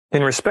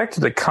respect to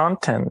the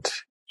content,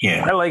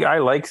 I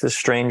like the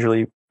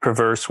strangely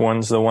perverse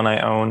ones. The one I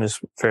own is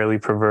fairly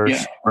perverse.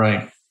 Yeah,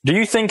 right. Do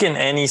you think in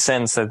any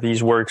sense that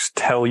these works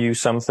tell you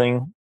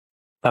something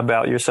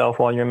about yourself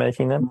while you're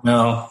making them?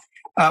 No.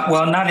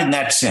 Well, not in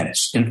that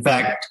sense. In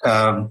fact,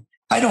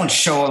 I don't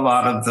show a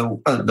lot of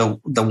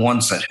the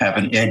ones that have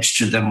an edge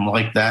to them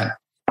like that.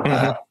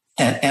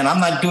 And I'm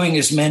not doing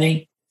as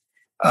many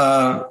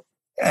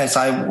as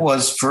I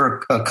was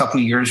for a couple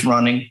of years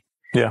running.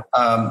 Yeah.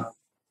 And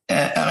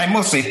I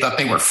mostly thought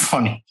they were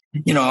funny.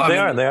 They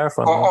are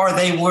funny. Or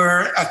they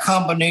were a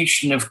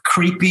combination of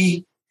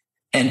creepy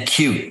and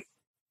cute.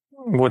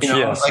 Which,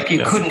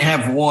 you couldn't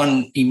have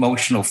one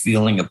emotional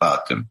feeling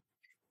about them.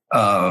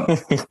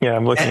 Yeah,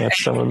 I'm looking at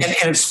some of them.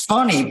 And it's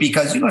funny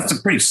because, it's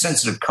a pretty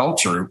sensitive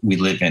culture we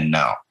live in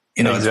now.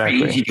 Exactly. It's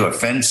very easy to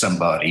offend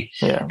somebody.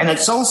 Yeah. And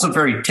it's also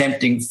very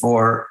tempting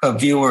for a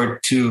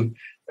viewer to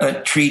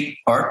treat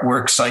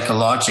artwork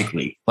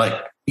psychologically. Like,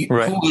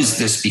 who is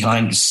this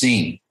behind the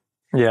scene?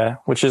 Yeah,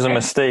 which is a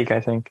mistake,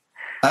 I think.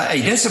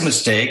 It is a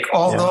mistake,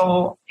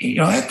 although,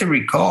 I have to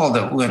recall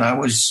that when I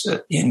was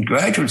in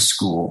graduate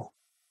school,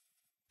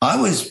 I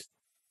was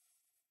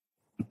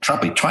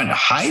probably trying to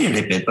hide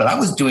it a bit, but I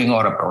was doing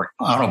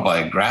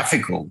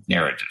autobiographical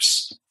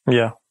narratives.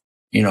 Yeah.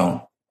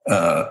 And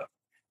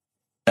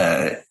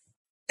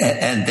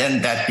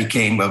then that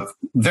became of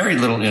very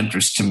little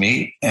interest to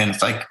me. And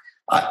it's like,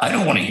 I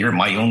don't want to hear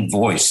my own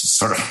voice. It's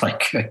sort of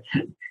like,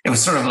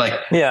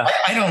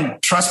 I don't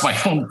trust my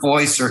own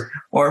voice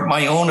or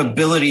my own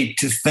ability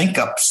to think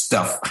up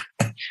stuff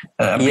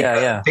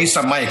based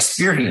on my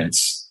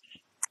experience.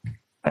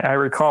 I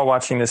recall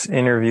watching this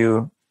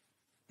interview,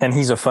 and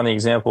he's a funny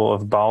example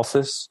of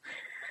Balthus,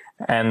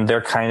 and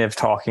they're kind of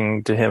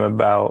talking to him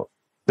about,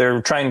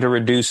 they're trying to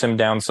reduce him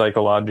down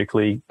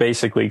psychologically,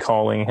 basically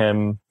calling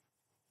him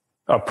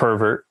a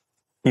pervert.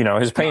 You know,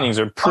 his paintings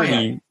are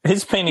pretty,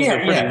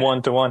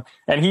 one-to-one.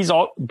 And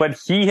but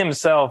he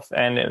himself,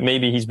 and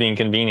maybe he's being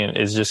convenient,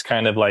 is just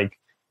kind of like,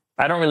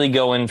 I don't really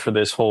go in for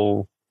this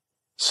whole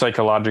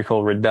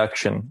psychological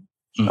reduction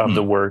of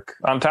the work.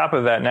 On top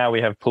of that, now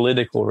we have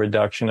political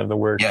reduction of the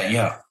work.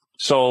 Yeah.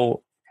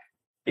 So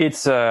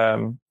it's, I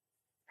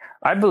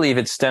believe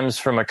it stems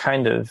from a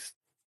kind of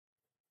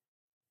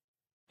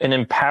an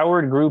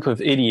empowered group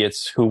of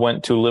idiots who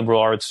went to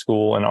liberal arts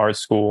school and art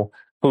school,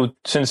 who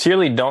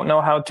sincerely don't know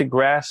how to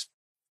grasp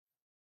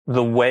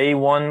the way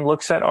one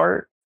looks at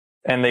art,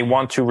 and they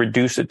want to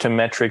reduce it to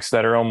metrics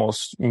that are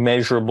almost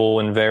measurable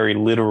in very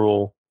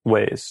literal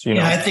ways. You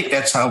know? I think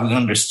that's how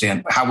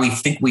we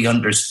think we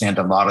understand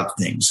a lot of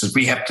things. Is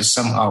we have to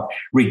somehow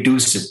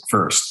reduce it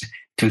first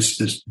to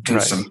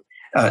some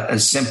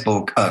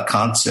simple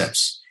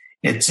concepts.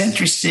 It's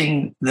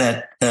interesting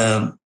that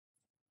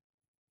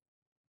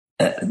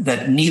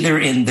that neither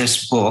in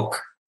this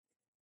book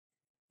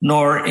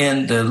nor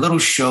in the little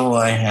show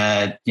I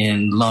had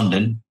in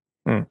London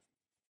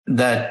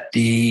that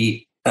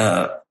the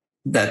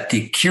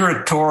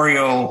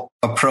curatorial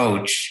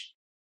approach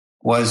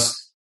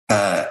was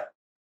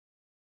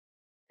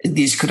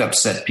these could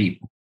upset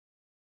people.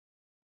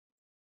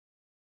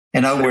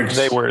 In other words,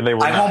 they were.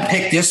 I won't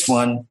pick this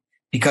one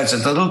because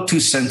it's a little too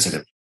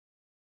sensitive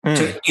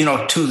to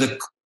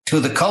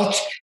the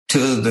culture, to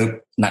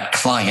the not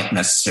client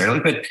necessarily,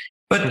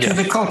 but to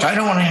the culture. I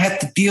don't want to have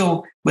to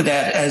deal with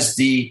that as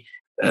the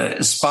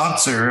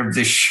sponsor of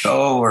this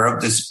show or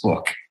of this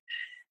book.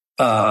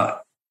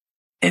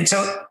 And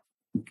so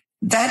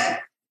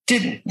that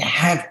didn't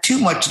have too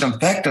much an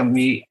effect on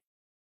me,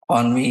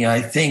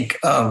 I think,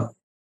 of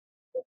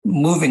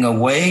moving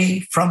away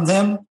from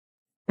them.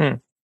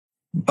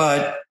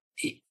 But,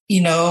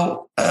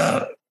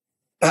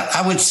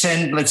 I would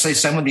send, let's say,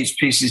 some of these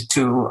pieces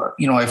to,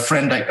 a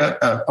friend,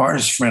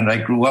 artist friend I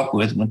grew up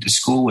with, went to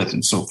school with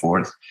and so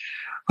forth,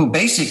 who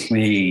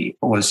basically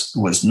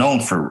was known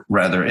for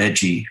rather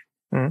edgy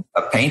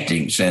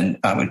paintings. And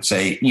I would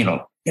say,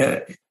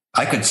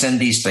 I could send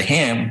these to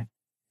him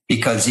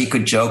because he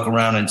could joke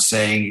around and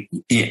say,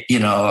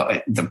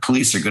 the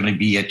police are going to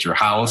be at your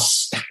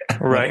house.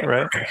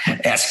 Right.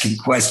 Asking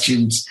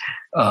questions.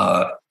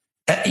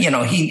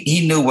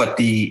 He knew what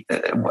the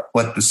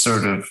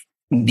sort of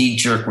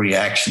knee-jerk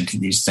reaction to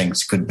these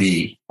things could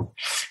be.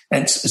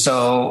 And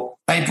so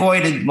I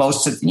avoided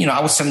most of,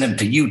 I would send them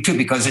to you too,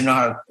 because I know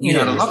how,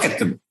 to look at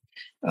them.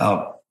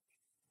 But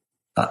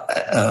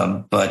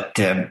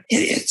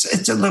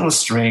it's a little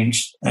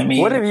strange. I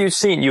mean, what have you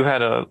seen? You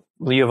have a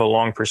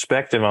long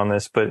perspective on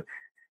this, but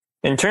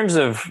in terms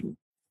of,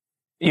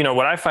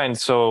 what I find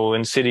so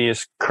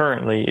insidious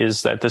currently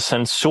is that the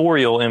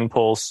sensorial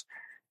impulse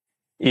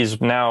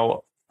is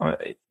now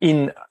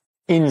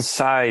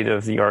inside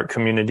of the art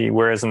community,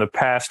 whereas in the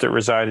past it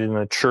resided in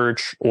the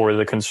church or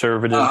the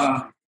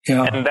conservatives.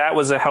 And that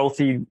was a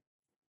healthy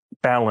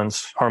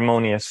balance,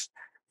 harmonious.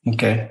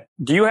 Okay.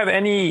 Do you have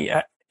any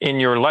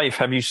in your life,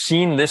 have you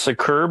seen this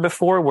occur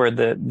before, where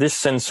this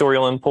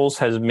sensorial impulse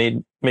has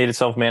made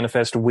itself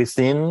manifest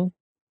within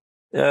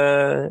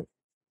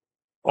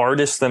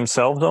artists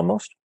themselves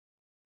almost?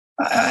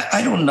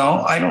 I don't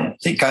know. I don't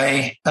think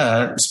I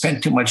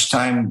spent too much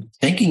time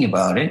thinking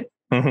about it.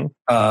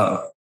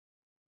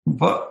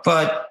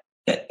 But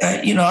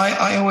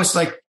I always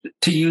like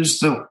to use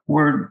the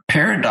word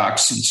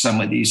paradox in some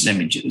of these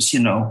images.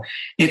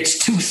 It's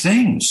two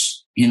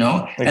things,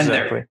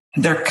 Exactly.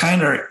 And they're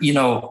kind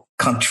of,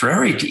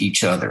 contrary to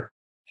each other.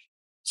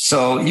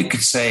 So you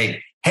could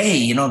say,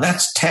 hey,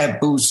 that's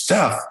taboo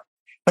stuff,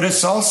 but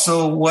it's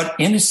also what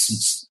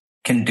innocence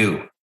can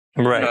do.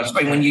 Right. It's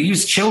like when you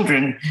use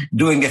children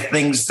doing the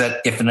things that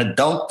if an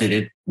adult did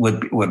it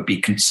would be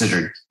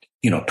considered,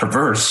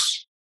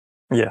 perverse.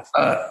 Yes.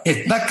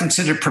 It's not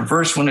considered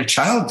perverse when a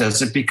child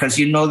does it because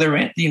they're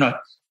in,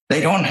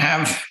 they don't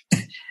have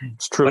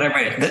it's true.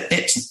 Whatever.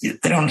 They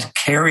don't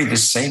carry the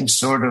same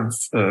sort of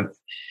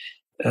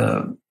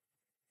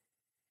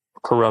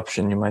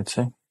corruption, you might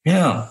say.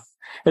 Yeah.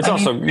 It's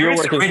also your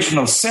work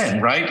original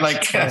sin, right?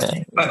 Like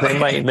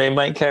they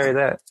might carry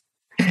that.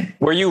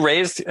 Were you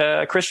raised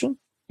Christian?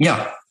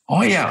 Yeah.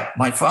 Oh, yeah.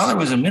 My father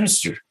was a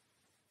minister.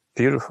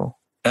 Beautiful.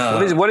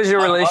 What is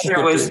your relationship?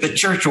 My mother was the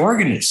church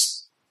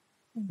organist.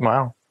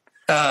 Wow.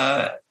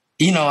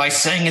 I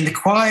sang in the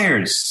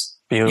choirs.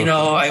 Beautiful.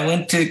 I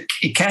went to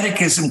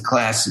catechism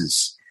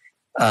classes.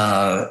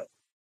 What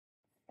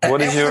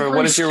is your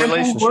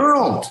relationship?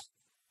 World.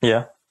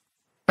 Yeah.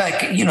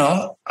 Back,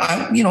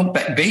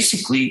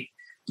 basically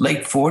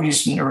late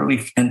 40s and early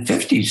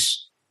 50s.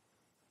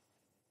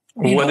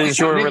 What is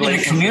your relationship? In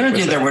a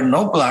community, there were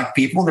no black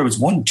people. There was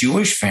one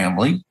Jewish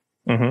family.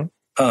 Mm-hmm.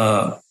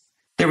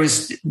 There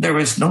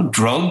was no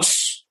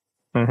drugs.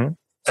 Mm-hmm.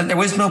 there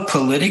was no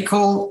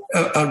political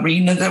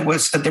arena. There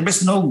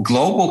was no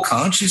global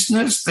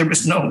consciousness. There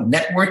was no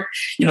network.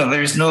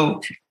 There's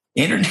no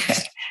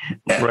internet.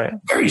 Right.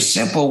 Very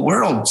simple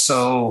world.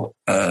 So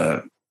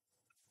it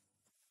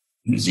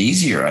was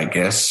easier, I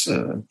guess,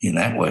 in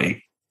that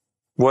way.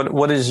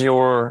 What is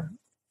your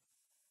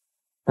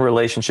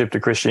relationship to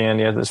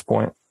Christianity at this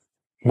point?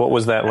 What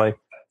was that like?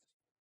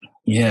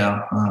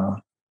 Yeah.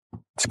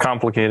 It's a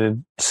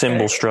complicated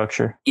symbol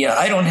structure. Yeah,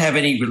 I don't have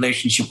any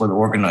relationship with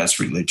organized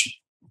religion.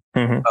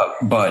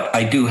 Mm-hmm. But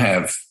I do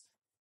have,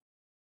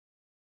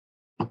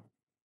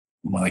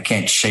 I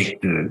can't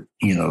shake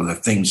the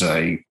things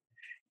I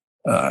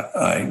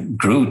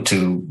grew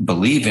to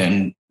believe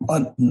in,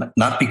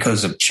 not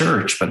because of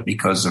church, but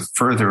because of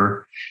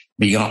further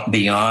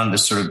beyond the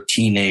sort of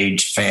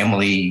teenage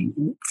family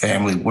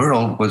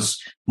world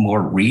was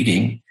more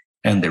reading,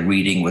 and the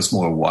reading was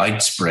more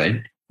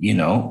widespread,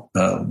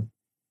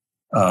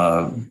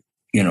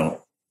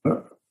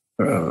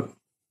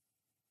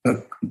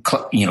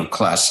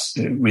 class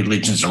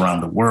religions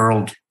around the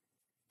world.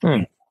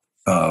 And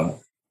I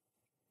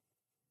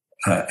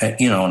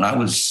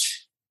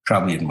was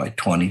probably in my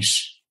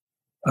 20s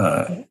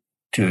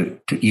to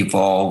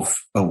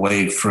evolve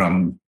away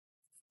from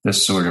the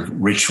sort of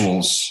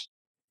rituals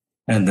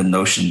and the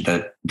notion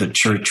that the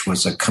church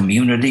was a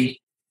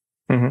community.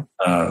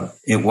 Mm-hmm.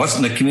 It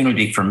wasn't a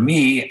community for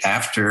me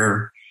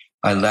after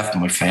I left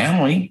my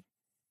family.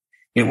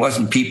 It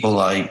wasn't people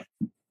I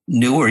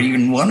knew or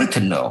even wanted to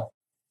know.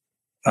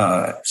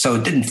 So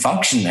it didn't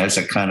function as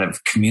a kind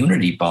of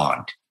community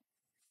bond.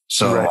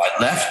 So right.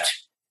 I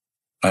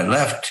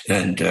left,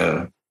 and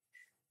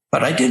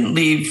but I didn't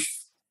leave.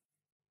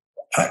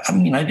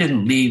 I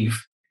didn't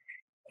leave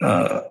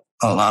a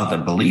lot of the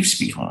beliefs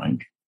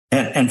behind.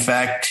 And in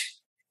fact,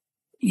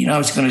 I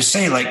was going to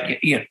say,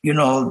 like,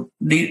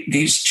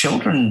 these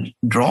children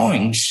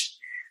drawings,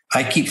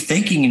 I keep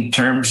thinking in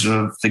terms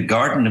of the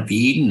Garden of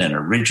Eden and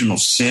original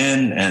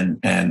sin, and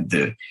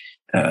the,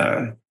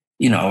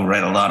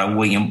 read a lot of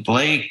William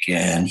Blake,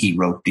 and he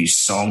wrote these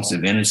songs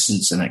of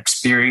innocence and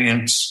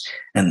experience,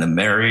 and the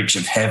marriage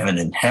of heaven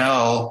and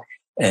hell,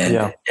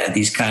 and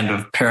these kind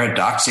of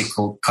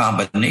paradoxical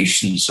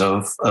combinations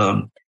of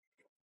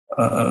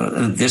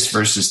this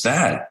versus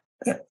that.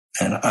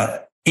 And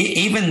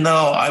even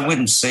though I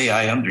wouldn't say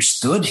I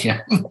understood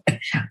him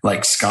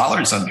like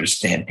scholars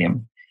understand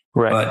him,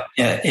 right. But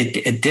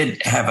it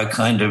did have a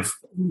kind of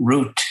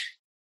root.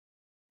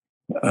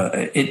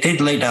 It did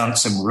lay down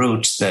some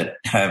roots that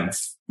have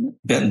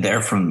been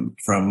there from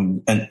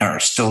and are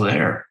still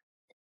there.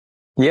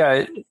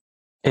 Yeah,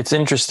 it's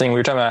interesting. We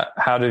were talking about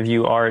how to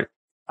view art.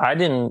 I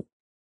didn't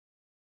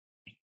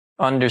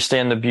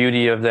understand the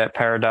beauty of that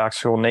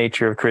paradoxical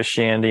nature of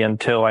Christianity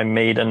until I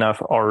made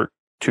enough art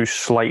to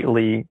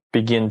slightly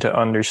begin to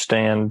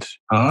understand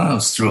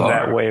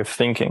that way of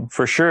thinking.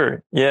 For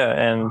sure. Yeah.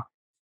 And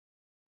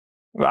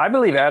I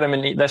believe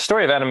that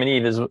story of Adam and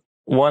Eve is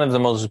one of the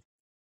most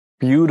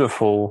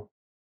beautiful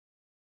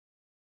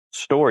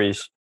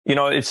stories.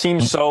 It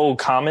seems so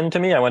common to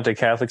me. I went to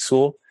Catholic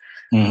school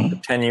for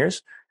 10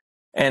 years.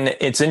 And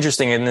it's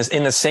interesting in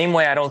the same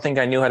way I don't think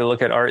I knew how to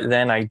look at art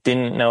then. I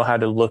didn't know how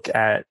to look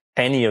at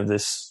any of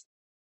this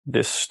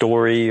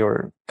story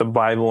or the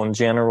Bible in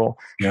general.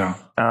 Yeah.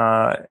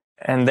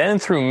 And then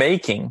through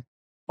making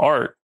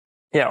art,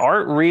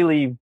 art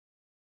really,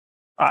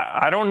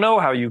 I don't know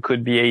how you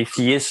could be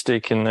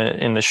atheistic in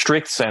the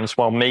strict sense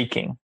while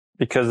making,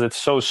 because it's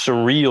so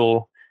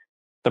surreal.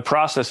 The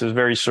process is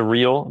very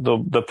surreal.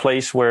 The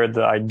place where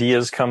the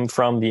ideas come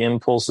from, the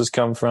impulses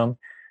come from.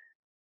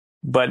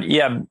 But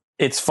yeah,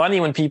 it's funny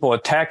when people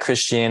attack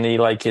Christianity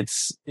like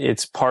it's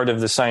part of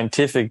the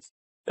scientific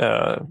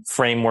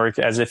framework,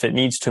 as if it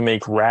needs to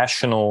make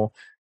rational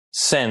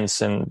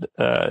sense. And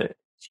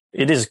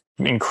it is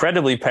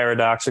incredibly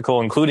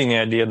paradoxical, including the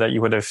idea that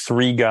you would have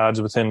three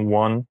gods within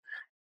one.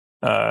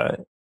 I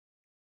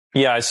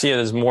see it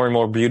as more and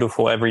more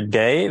beautiful every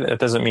day. That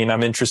doesn't mean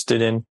I'm interested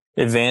in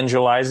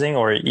evangelizing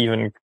or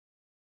even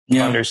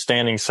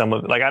understanding some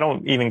of it. Like, I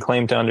don't even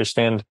claim to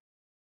understand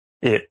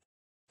it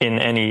in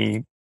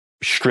any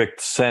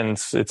strict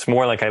sense. It's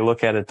more like I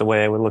look at it the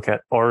way I would look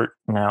at art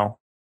now.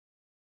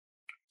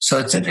 So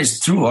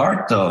it's through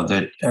art, though,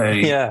 that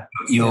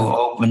you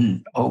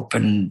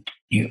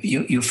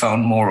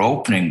found more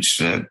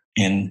openings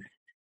in.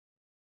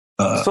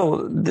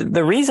 So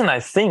the reason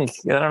I think,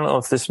 I don't know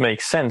if this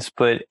makes sense,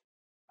 but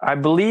I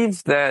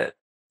believe that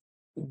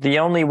the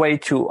only way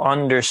to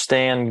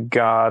understand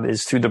God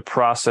is through the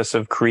process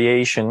of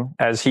creation.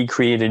 As he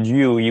created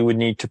you would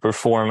need to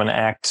perform an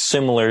act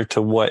similar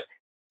to what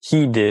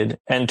he did.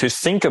 And to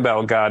think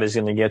about God is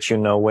going to get you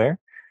nowhere.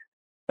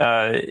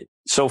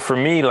 So for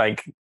me,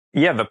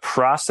 the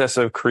process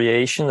of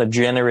creation, the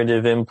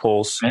generative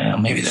impulse. Yeah,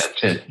 maybe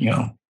that's it.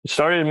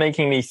 Started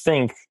making me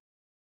think.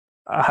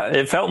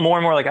 It felt more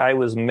and more like I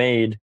was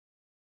made.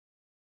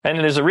 And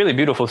it is a really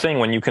beautiful thing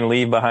when you can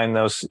leave behind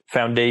those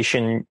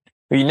foundation.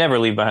 You never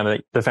leave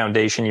behind the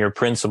foundation, your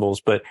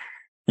principles, but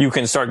you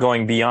can start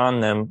going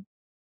beyond them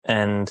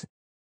and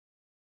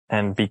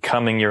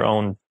becoming your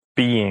own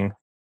being.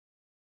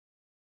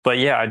 But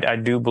yeah, I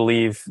do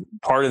believe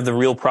part of the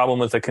real problem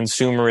with a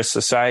consumerist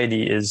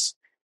society is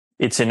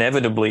it's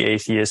inevitably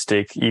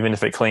atheistic, even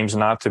if it claims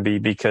not to be,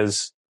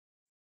 because,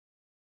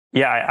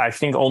 yeah, I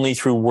think only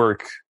through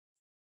work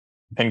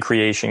and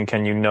creation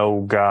can you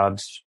know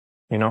God's,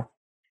 you know?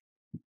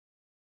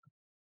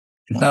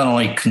 Not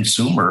only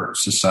consumer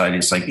society,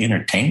 it's like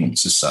entertainment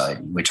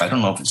society, which I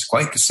don't know if it's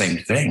quite the same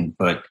thing,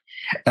 but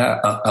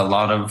a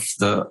lot of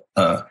the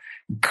a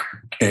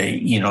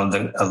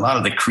lot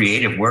of the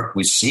creative work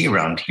we see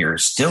around here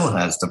still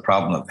has the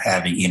problem of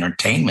having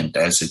entertainment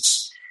as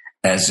its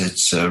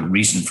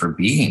reason for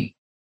being.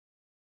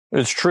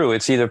 It's true.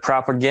 It's either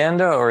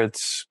propaganda or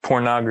it's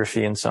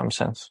pornography in some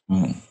sense.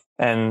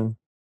 And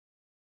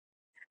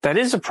that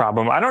is a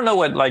problem. I don't know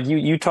what, like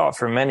you taught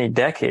for many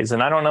decades,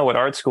 and I don't know what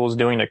art school is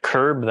doing to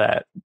curb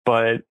that,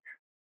 but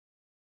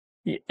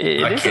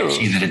I can't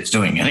see that it's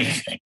doing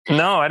anything.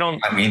 No, I don't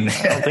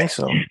think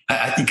so.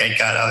 I think I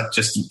got out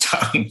just in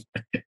time.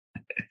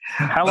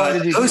 How long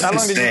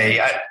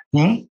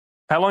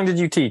did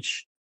you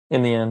teach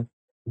in the end?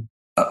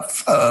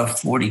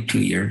 42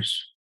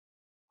 years.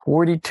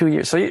 42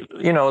 years. So,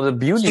 the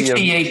beauty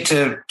 68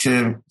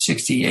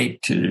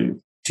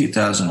 to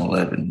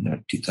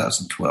 2011,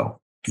 2012,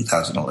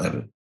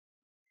 2011.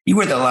 You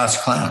were the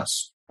last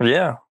class.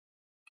 Yeah.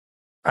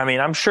 I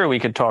mean, I'm sure we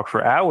could talk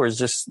for hours,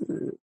 just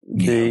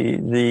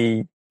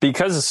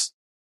because,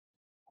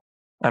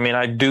 I mean,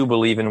 I do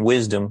believe in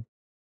wisdom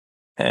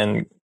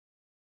and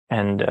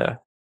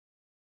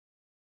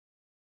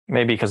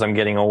maybe because I'm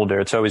getting older,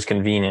 it's always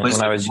convenient.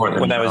 When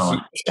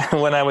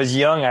I was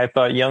young, I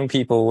thought young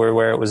people were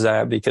where it was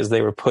at because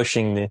they were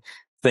pushing the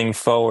thing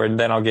forward.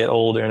 Then I'll get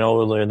older and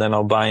older, then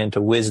I'll buy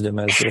into wisdom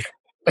as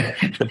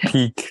the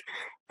peak.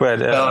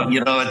 But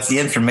it's the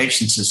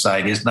information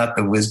society. It's not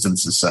the wisdom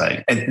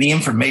society. And the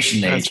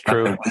information age, not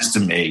the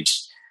wisdom age.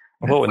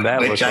 What would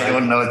that look like? I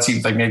don't know. It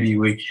seems like maybe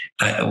whether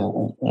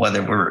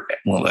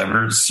we'll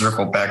ever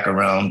circle back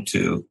around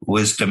to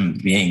wisdom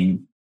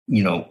being,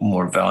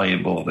 more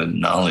valuable than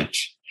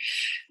knowledge.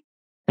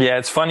 Yeah,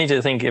 it's funny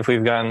to think if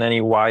we've gotten any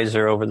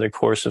wiser over the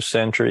course of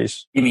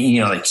centuries. You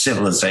mean, like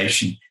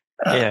civilization?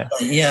 Yeah.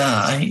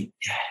 I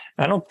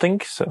don't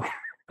think so.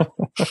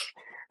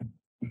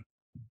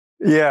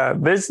 Yeah,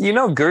 there's,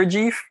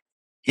 Gurdjieff?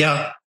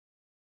 Yeah.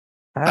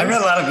 I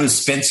read a lot of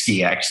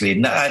Uspensky, actually.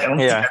 No, I don't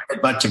think I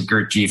read much of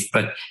Gurdjieff,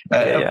 but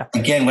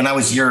again, when I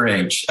was your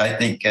age, I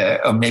think,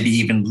 or maybe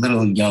even a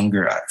little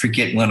younger, I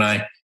forget when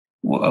I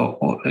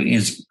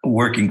is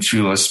working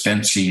through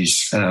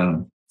Uspensky's.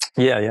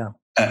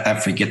 I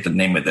forget the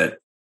name of that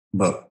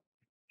book.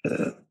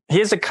 He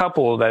has a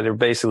couple that are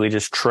basically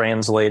just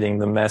translating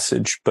the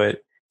message,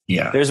 but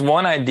there's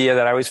one idea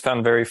that I always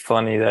found very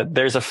funny, that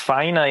there's a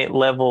finite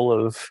level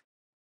of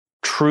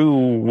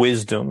true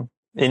wisdom,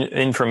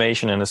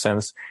 information in a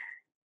sense,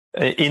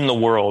 in the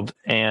world,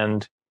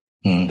 and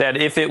that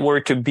if it were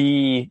to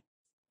be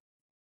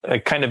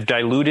kind of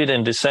diluted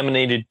and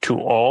disseminated to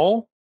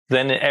all,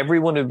 then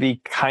everyone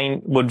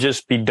would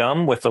just be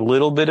dumb with a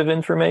little bit of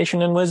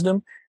information and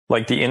wisdom,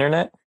 like the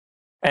internet.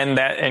 And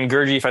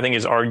Gurdjieff, I think,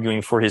 is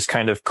arguing for his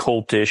kind of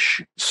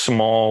cultish,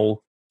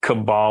 small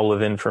cabal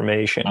of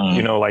information,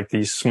 like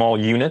these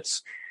small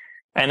units.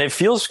 And it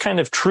feels kind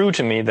of true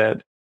to me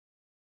that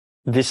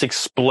this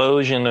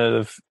explosion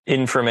of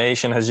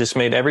information has just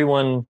made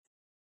everyone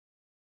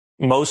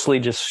mostly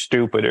just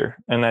stupider,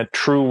 and that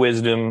true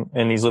wisdom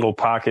in these little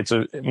pockets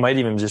it might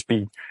even just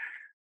be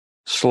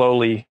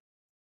slowly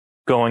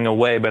going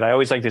away. But I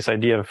always like this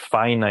idea of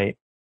finite,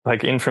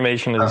 like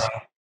information is,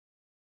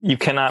 you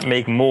cannot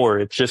make more.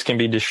 It just can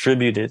be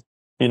distributed,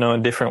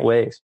 in different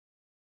ways.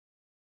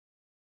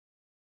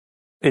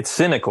 It's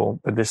cynical,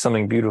 but there's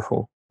something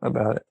beautiful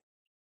about it.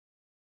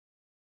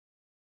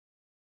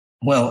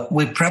 Well,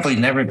 we've probably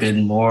never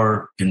been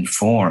more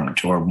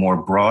informed or more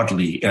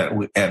broadly,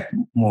 have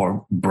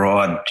more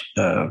broad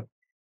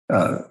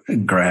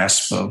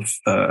grasp of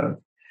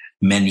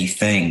many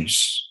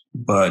things.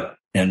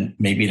 And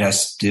maybe it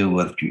has to do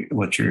with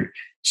what you're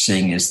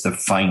saying is the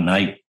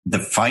finite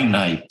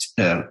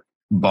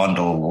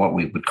bundle of what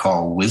we would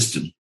call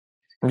wisdom.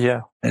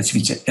 Yeah, as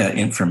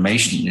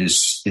information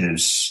is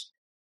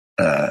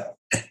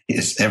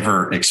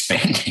ever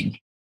expanding,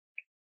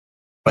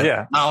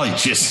 but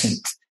knowledge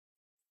isn't.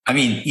 I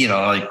mean,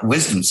 like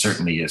wisdom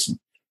certainly isn't,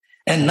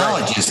 and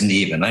knowledge isn't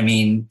even. I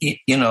mean, you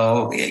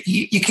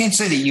can't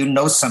say that you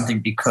know something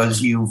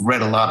because you've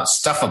read a lot of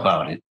stuff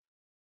about it.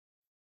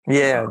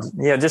 Yeah.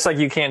 Just like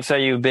you can't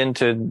say you've been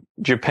to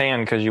Japan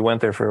because you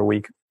went there for a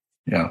week.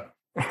 Yeah.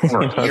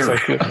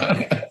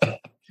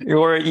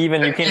 Or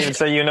even you can't even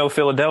say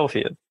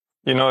Philadelphia.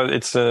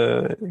 It's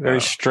a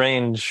very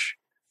strange.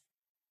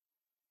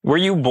 Were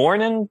you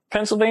born in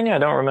Pennsylvania? I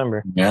don't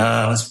remember.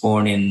 Yeah, I was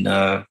born in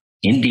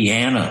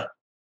Indiana.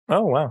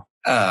 Oh, wow.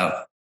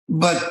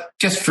 But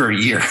just for a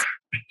year.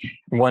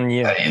 1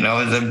 year.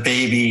 As a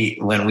baby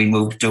when we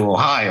moved to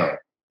Ohio.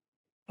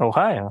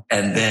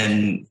 And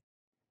then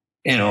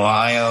in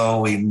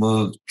Ohio, we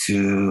moved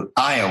to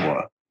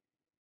Iowa.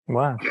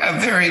 Wow. A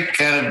very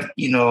kind of,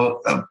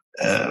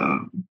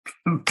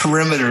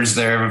 perimeters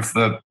there of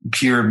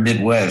pure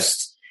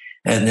Midwest,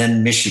 and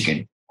then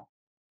Michigan.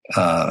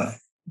 And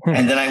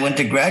then I went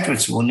to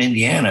graduate school in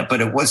Indiana,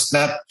 but it was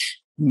not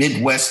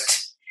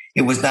Midwest.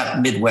 It was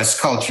not Midwest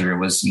culture. It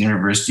was the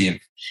University of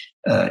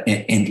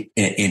in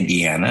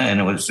Indiana, and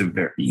it was a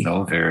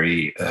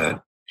very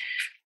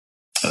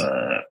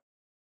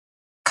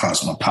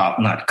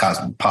not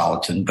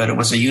cosmopolitan, but it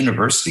was a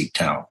university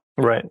town.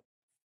 Right.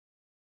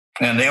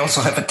 And they also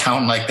have a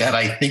town like that,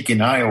 I think,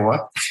 in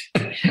Iowa,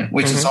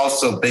 which is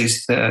also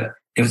based. It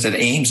was at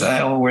Ames,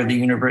 Iowa, where the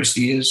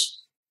university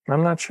is.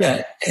 I'm not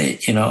sure.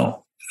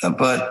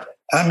 But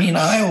I mean,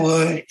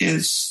 Iowa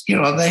is.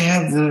 They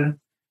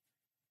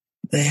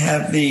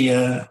have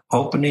the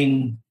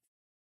opening.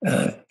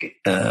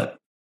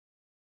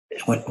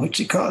 What's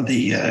it called?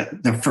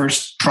 The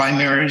first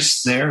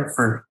primaries there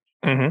for,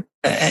 and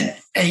it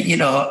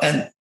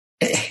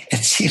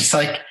seems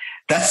like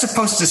that's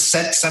supposed to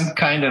set some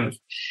kind of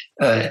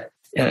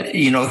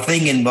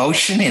thing in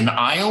motion in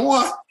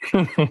Iowa.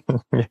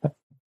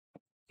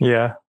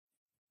 Yeah.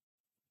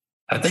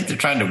 I think they're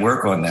trying to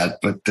work on that,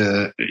 but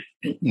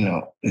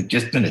it's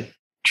just been a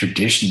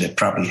tradition that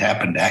probably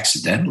happened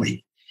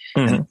accidentally,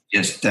 and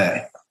just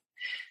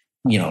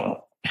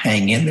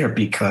hang in there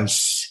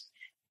because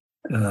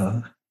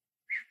it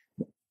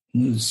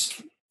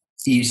was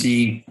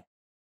easy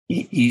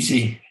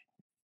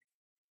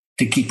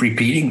to keep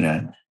repeating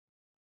that.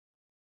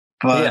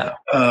 But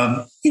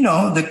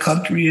the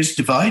country is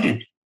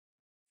divided,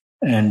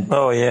 and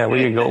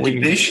the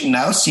division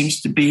now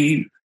seems to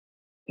be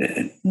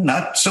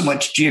not so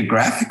much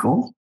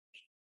geographical,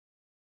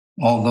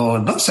 although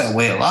it looks that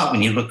way a lot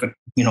when you look at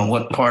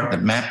what part of the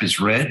map is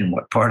red and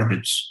what part of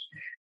it's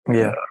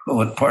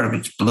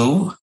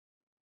blue.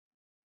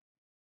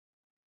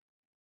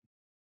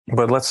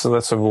 But let's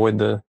avoid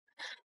the.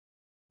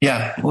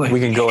 Yeah, we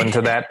can go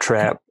into that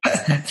trap.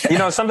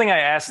 Something I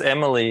asked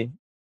Emily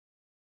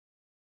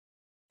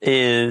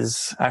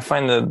is, I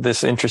find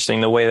this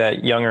interesting, the way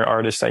that younger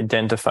artists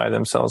identify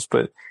themselves.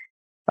 But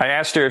I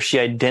asked her if she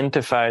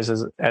identifies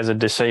as a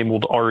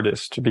disabled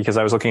artist, because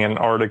I was looking at an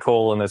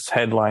article and its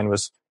headline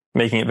was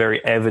making it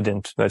very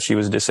evident that she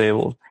was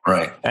disabled.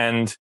 Right.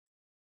 And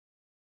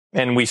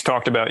we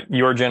talked about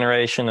your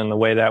generation and the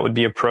way that would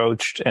be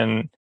approached.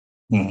 And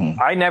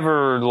I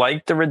never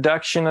liked the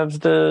reduction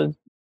of the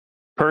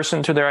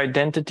person to their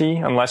identity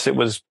unless it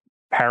was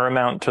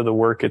paramount to the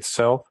work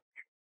itself.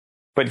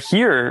 But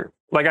here,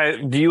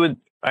 do you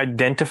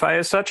identify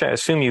as such? I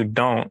assume you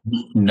don't.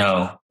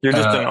 No, you're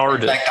just an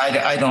artist. In fact,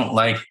 I don't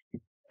like,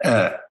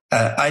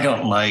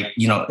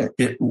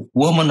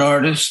 woman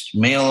artist,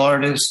 male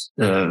artist.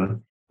 I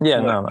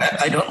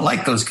don't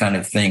like those kind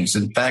of things.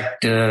 In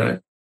fact, I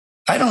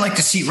don't like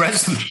to see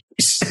resumes.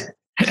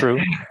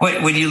 True.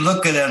 When you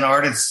look at an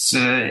artist's,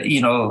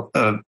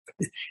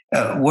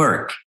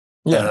 work,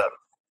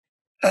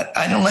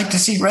 I don't like to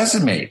see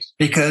resumes,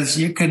 because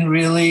you can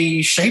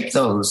really shape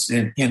those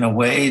in a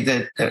way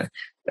that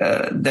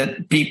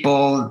that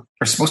people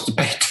are supposed to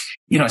pay.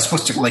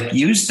 Supposed to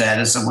use that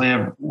as a way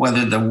of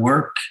whether the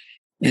work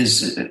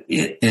is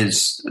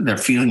they're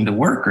feeling the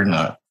work or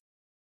not.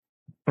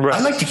 Right.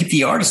 I like to keep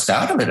the artist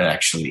out of it,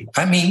 actually.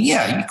 I mean, you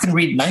can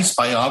read nice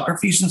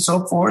biographies and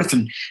so forth.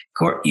 And,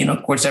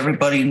 of course,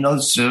 everybody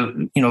knows,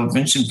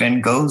 Vincent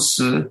van Gogh's,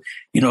 a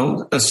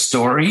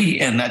story.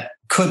 And that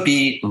could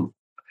be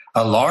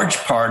a large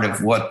part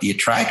of what the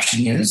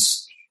attraction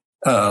is.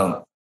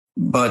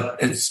 But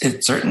it's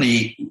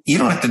certainly, you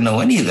don't have to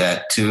know any of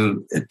that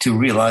to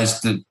realize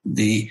the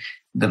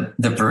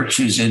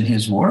virtues in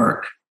his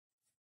work.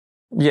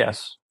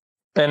 Yes.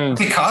 And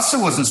Picasso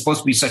wasn't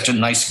supposed to be such a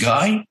nice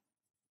guy.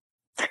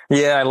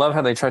 Yeah, I love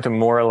how they try to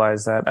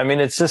moralize that. I mean,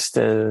 it's just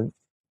some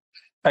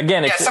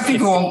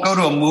people won't go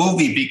to a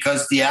movie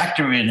because the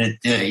actor in it,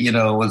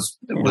 was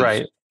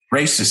right.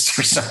 racist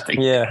or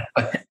something. Yeah,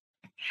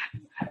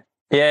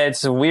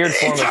 it's a weird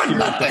form it's of hard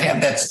not to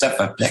have that stuff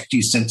affect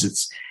you,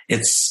 since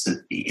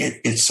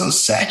it's so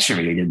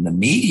saturated in the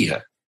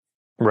media.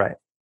 Right.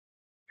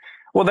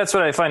 Well, that's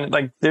what I find.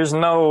 I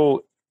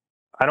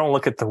don't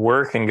look at the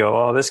work and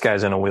go, "Oh, this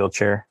guy's in a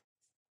wheelchair."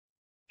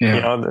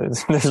 Yeah.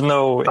 There's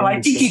no. Well,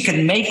 I think you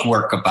can make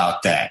work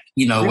about that.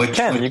 You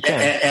can.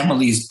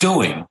 Emily's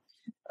doing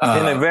in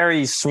a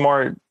very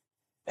smart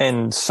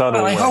and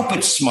subtle way. I hope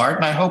it's smart,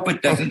 and I hope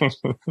it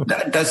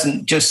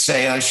doesn't just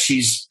say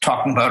she's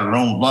talking about her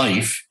own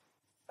life.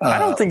 I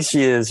don't think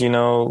she is.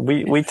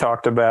 We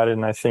talked about it,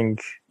 and I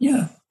think.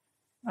 Yeah.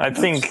 I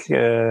think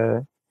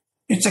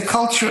it's a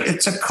culture.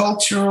 It's a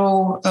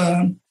cultural.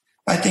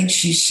 I think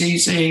she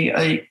sees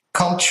a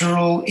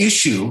cultural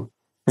issue.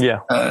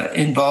 Yeah,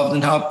 involved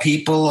in how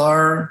people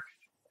are,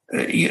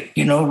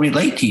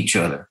 relate to each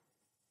other.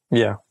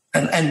 Yeah,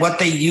 and what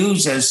they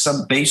use as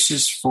some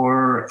basis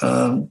for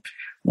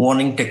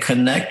wanting to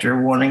connect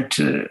or wanting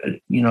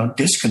to,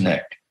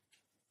 disconnect.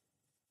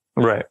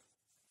 Right.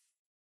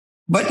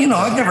 But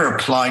I've never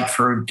applied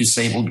for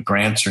disabled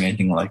grants or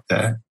anything like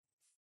that,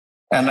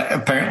 and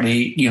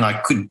apparently, I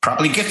could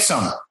probably get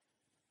some.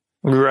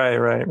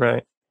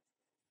 Right.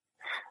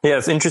 Yeah,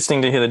 it's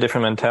interesting to hear the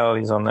different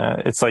mentalities on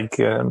that. It's like,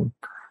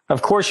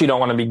 of course, you don't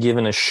want to be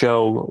given a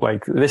show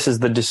like this is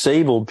the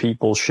disabled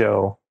people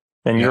show,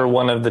 and you're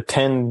one of the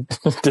 10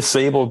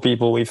 disabled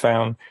people we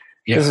found.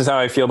 Yeah. This is how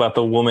I feel about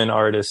the woman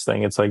artist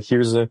thing. It's like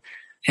here's a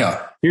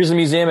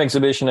museum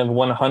exhibition of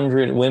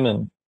 100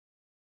 women.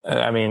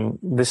 I mean,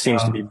 this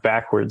seems to be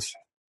backwards.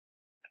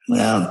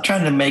 Well, I'm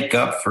trying to make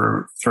up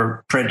for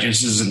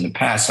prejudices in the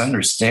past. I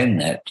understand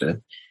that,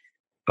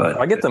 but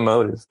I get the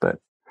motive, but.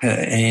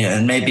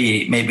 And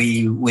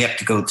maybe we have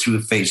to go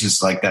through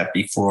phases like that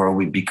before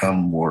we become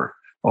more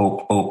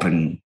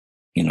open,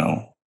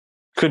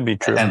 Could be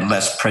true. And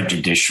less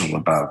prejudicial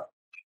about,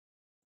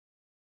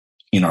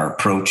 our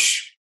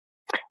approach.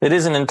 It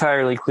isn't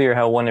entirely clear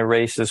how one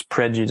erases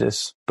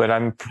prejudice, but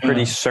I'm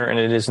pretty certain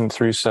it isn't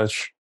through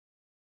such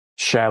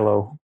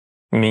shallow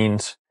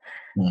means.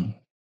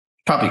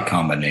 Probably a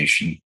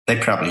combination. They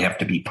probably have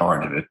to be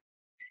part of it.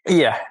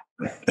 Yeah.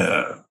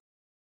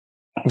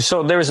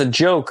 So there was a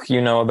joke,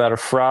 about a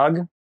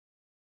frog.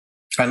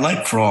 I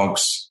like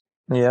frogs.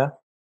 Yeah.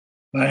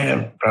 I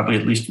have probably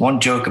at least one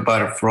joke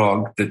about a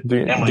frog that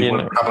Emily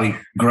would have probably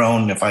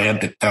groan if I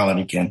had to tell it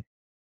again.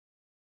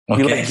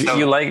 Okay,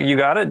 you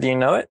got it? Do you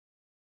know it?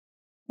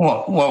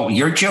 Well,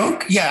 your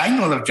joke? Yeah, I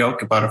know the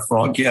joke about a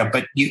frog. Yeah,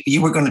 but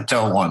you were going to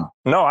tell one.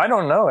 No, I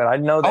don't know it. I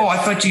know that. Oh, I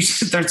thought you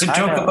said there's a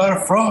joke about a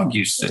frog,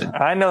 you said.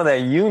 I know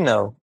that you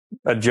know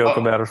a joke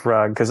about a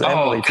frog because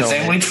Emily told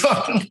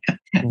me.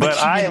 But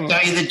I didn't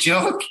tell you the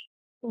joke?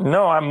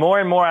 No, I'm more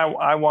and more.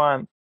 I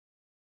want.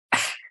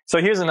 So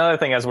here's another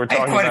thing as we're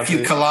talking about. I have quite a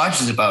few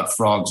collages about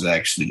frogs,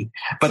 actually.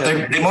 But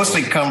they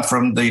mostly come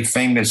from the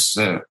famous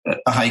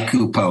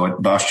haiku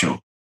poet, Basho.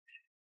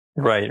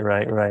 Right.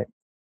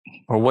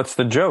 Well, what's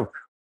the joke?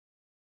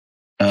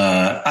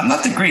 I'm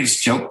not the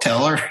greatest joke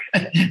teller.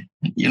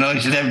 You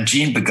should have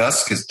Gene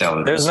Baguskas tell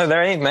it.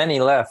 There ain't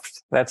many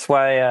left. That's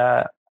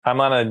why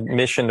I'm on a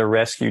mission to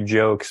rescue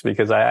jokes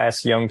because I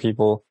ask young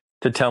people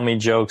to tell me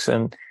jokes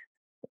and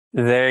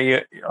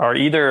they are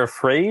either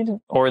afraid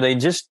or they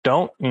just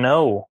don't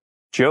know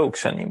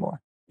jokes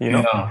anymore.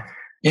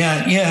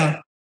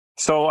 Yeah.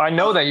 So I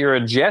know that you're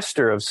a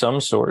jester of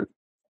some sort.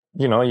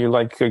 You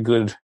like you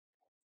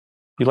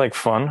like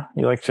fun.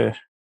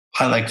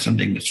 I like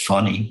something that's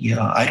funny.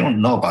 I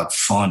don't know about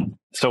fun.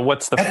 So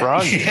what's the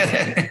frog?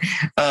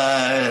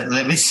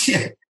 Let me see.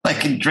 I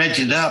can dredge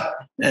it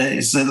up.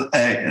 It's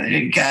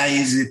a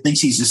guy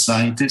thinks he's a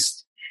scientist.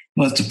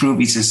 Wants to prove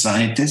he's a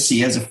scientist. He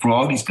has a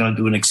frog. He's going to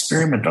do an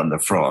experiment on the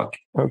frog.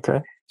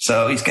 Okay.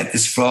 So he's got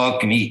this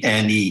frog, and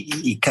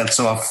he cuts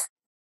off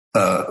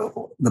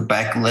the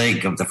back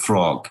leg of the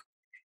frog,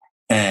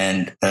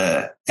 and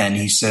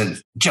he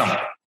said, "Jump,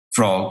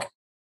 frog."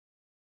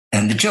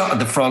 And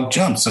the frog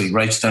jumps. So he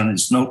writes down in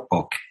his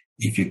notebook,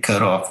 if you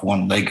cut off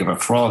one leg of a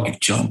frog,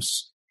 it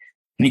jumps.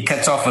 And he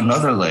cuts off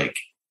another leg.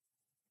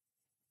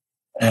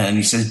 And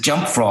he says,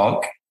 "Jump,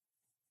 frog."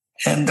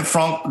 And the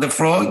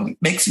frog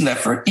makes an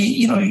effort.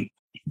 He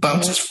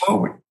bounces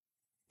forward.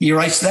 He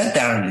writes that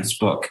down in his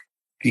book.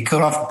 He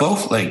cut off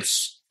both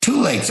legs, 2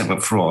 legs of a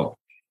frog.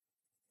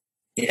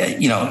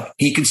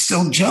 He can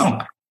still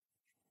jump.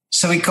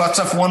 So he cuts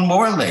off one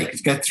more leg.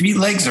 He's got 3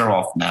 legs are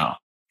off now.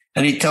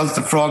 And he tells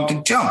the frog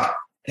to jump.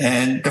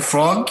 And the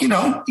frog,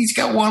 he's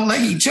got 1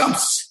 leg. He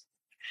jumps.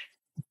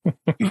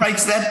 He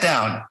writes that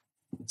down.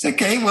 It's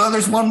okay. Well,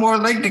 there's 1 more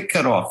leg to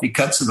cut off. He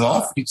cuts it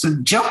off. He says,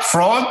 "Jump,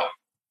 frog."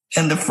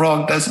 And the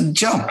frog doesn't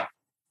jump.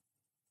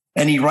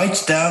 And he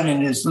writes down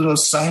in his little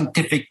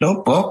scientific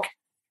notebook,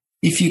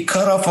 if you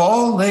cut off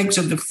all legs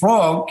of the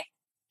frog,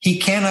 he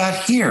cannot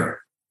hear.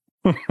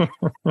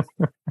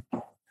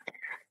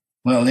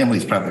 Well,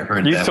 Emily's probably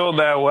heard that. You told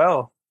that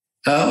well.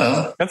 Oh,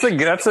 well. That's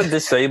a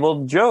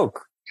disabled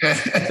joke.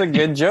 That's a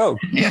good joke.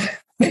 Yeah,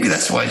 maybe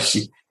that's why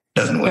she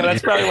doesn't want to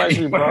That's probably why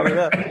she brought it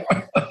up.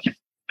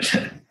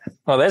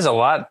 Well, there's a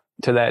lot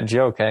to that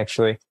joke,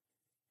 actually.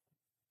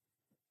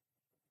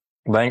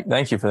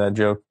 Thank you for that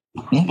joke.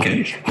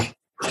 Okay.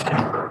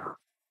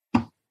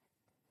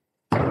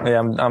 Yeah,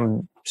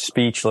 I'm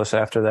speechless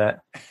after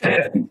that.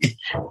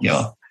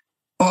 Yeah.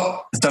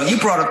 Well, so you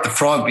brought up the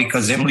frog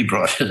because Emily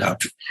brought it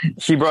up.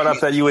 She brought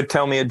up that you would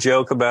tell me a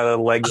joke about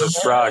a legless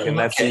frog, and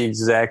that's the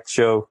exact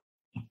joke.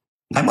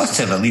 I must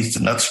have at least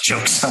another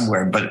joke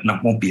somewhere, but it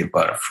won't be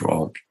about a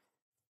frog.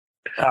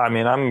 I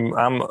mean,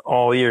 I'm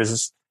all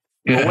ears.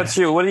 Yeah.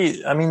 Well,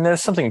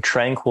 there's something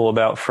tranquil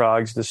about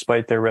frogs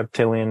despite their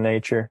reptilian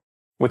nature,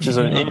 which is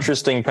an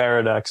interesting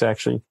paradox,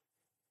 actually.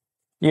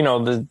 I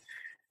don't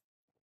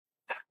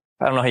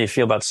know how you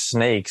feel about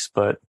snakes,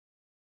 but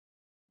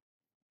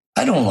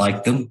I don't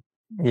like them.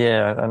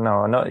 Yeah,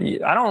 no,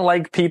 I don't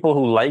like people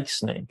who like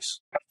snakes.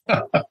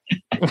 Well,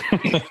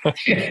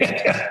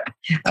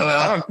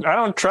 I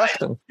don't trust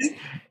them.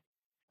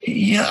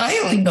 Yeah, I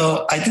didn't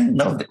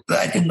know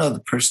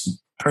the person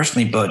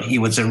personally, but he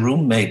was a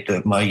roommate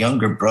of my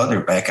younger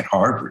brother back at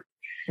Harvard,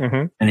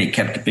 and he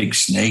kept a big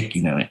snake,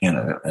 in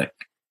a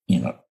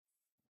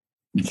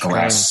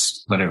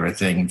glass whatever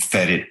thing, and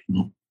fed it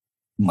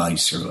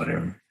mice or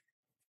whatever.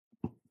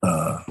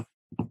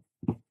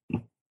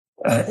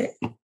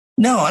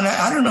 No, and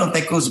I don't know if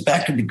that goes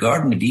back to the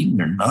Garden of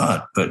Eden or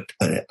not, but,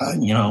 I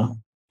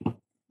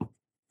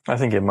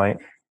think it might.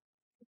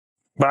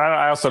 But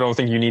I also don't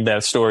think you need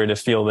that story to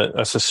feel that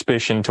a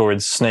suspicion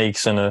towards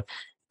snakes and a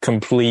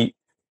complete,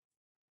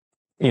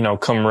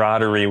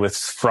 camaraderie with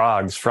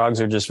frogs. Frogs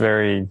are just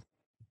very...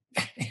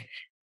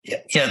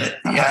 Yeah.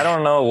 I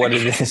don't know what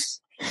it is.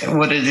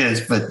 What it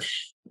is, but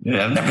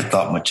I've never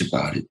thought much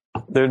about it.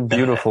 They're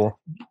beautiful.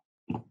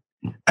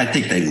 I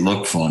think they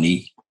look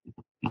funny.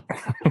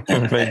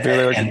 and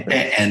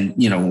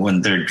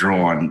when they're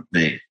drawn,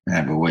 they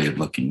have a way of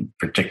looking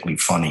particularly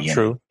funny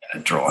in a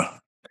drawing.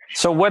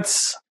 So what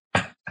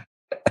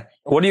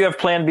do you have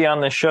planned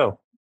beyond this show?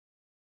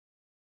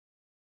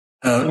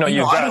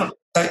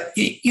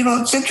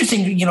 It's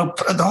interesting,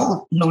 the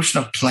whole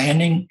notion of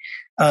planning.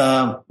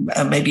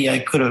 Maybe I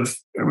could have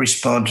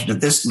responded to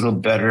this a little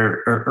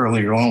better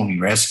earlier on when you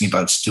were asking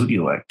about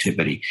studio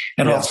activity.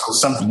 And also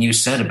something you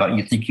said about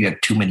you think you have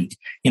too many,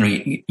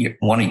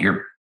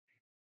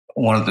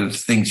 one of the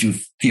things you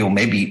feel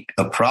maybe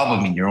a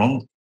problem in your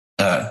own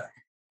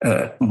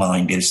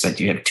mind is that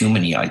you have too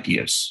many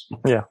ideas.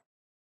 Yeah.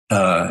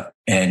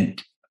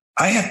 And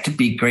I have to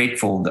be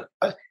grateful that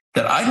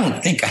I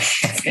don't think I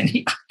have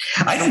any.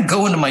 I don't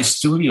go into my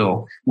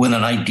studio with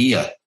an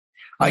idea.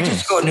 I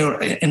just go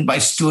in my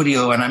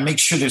studio and I make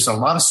sure there's a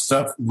lot of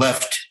stuff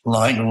left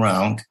lying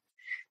around.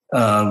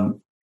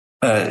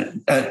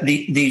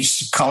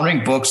 These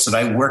coloring books that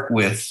I work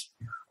with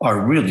are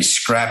really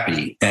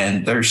scrappy,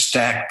 and they're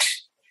stacked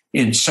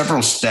in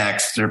several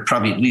stacks. They're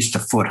probably at least a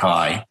foot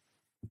high.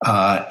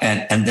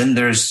 And then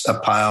there's a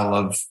pile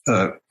of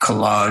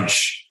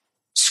collage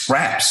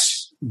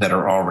scraps that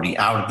are already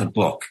out of the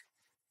book.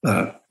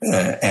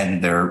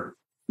 And they're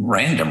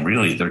random,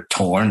 really. They're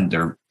torn,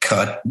 they're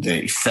cut,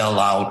 they fell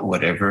out,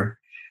 whatever.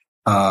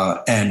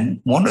 And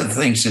one of the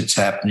things that's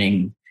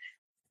happening,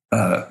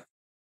 I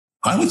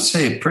would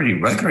say pretty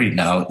regularly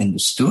now in the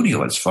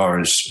studio as far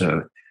as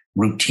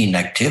routine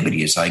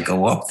activity is I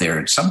go up there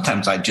and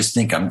sometimes I just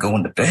think I'm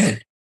going to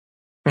bed,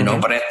 but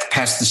I have to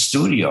pass the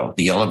studio.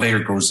 The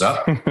elevator goes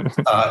up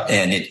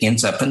and it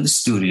ends up in the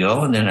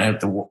studio. And then I have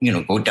to,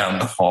 go down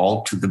the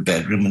hall to the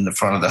bedroom in the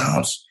front of the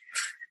house.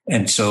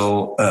 And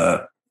so,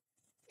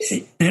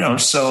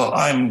 so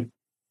I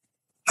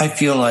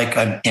feel like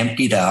I'm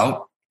emptied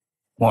out,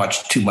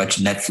 watched too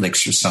much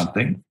Netflix or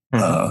something,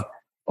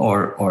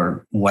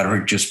 or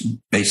whatever, just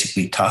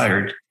basically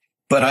tired.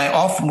 But I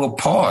often will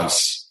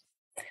pause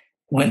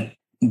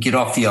get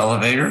off the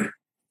elevator.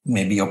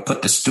 Maybe I'll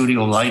put the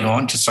studio light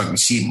on just so I can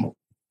see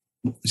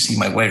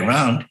my way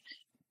around.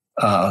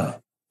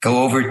 Go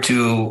over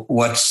to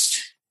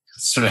what's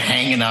sort of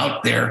hanging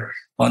out there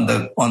on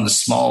the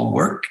small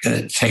work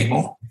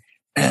table,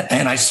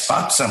 and I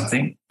spot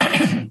something.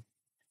 I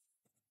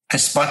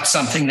spot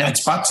something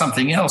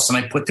else, and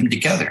I put them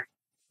together.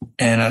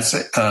 And I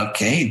say,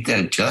 okay,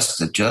 adjust.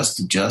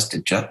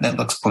 That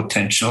looks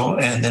potential.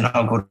 And then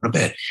I'll go to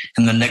bed.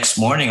 And the next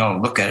morning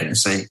I'll look at it and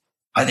say,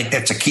 I think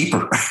that's a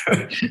keeper.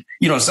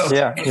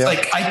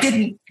 Like I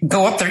didn't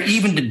go up there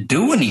even to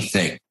do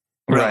anything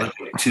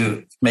relative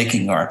to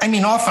making art. I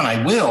mean, often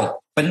I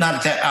will, but not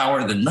at that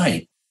hour of the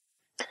night.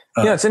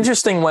 It's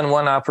interesting when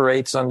one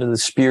operates under the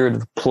spirit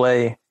of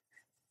play.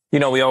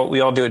 We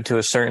all do it to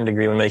a certain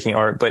degree when making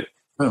art, but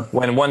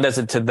when one does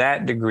it to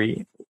that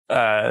degree,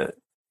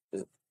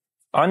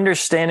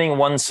 understanding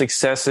one's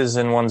successes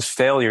and one's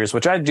failures,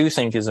 which I do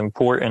think is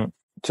important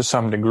to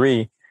some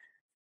degree,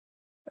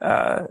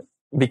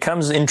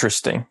 becomes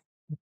interesting.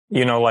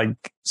 Like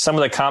some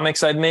of the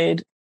comics I'd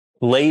made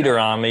later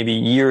on, maybe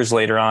years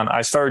later on,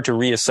 I started to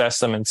reassess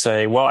them and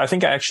say, well, I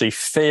think I actually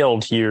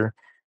failed here,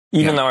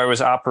 even though I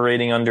was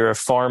operating under a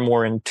far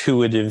more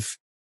intuitive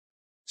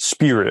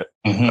spirit.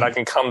 But I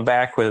can come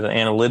back with an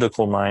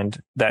analytical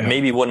mind that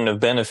maybe wouldn't have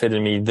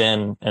benefited me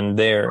then and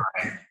there.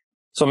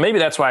 So maybe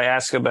that's why I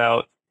ask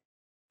about,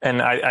 and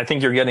I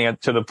think you're getting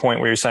to the point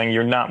where you're saying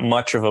you're not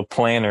much of a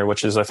planner,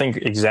 which is, I think,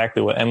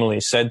 exactly what Emily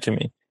said to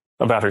me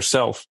about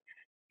herself.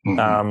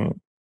 Although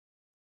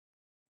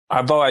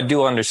I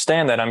do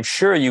understand that, I'm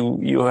sure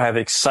you have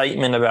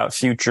excitement about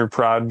future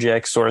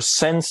projects or a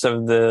sense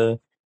of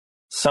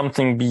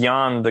something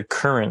beyond the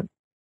current.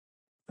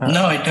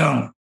 No, I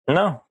don't.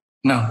 No.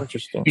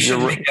 Interesting. You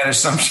shouldn't make that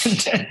assumption.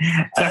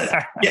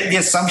 The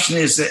assumption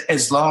is that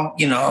as long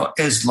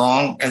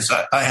as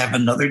I have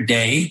another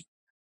day,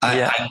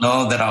 I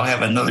know that I'll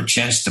have another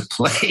chance to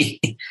play.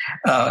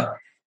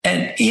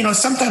 And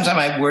sometimes I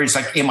might worry, it's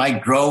like, am I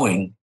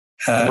growing?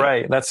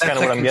 Right. That's kind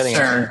of what I'm getting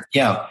at.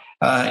 Yeah.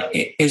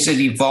 Is it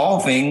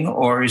evolving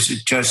or is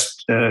it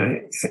just,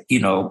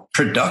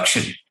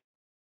 production?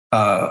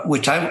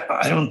 Which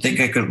I don't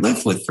think I could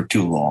live with for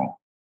too long.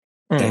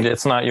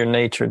 It's not your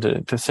nature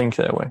to think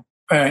that way.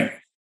 Right.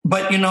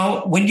 But,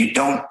 when you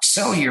don't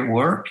sell your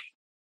work.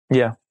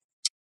 Yeah.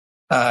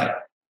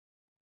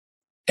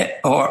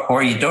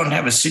 Or you don't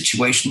have a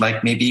situation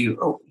like maybe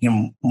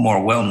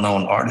more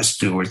well-known artists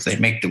do, where they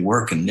make the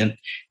work and then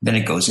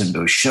it goes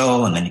into a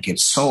show and then it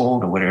gets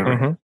sold or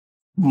whatever.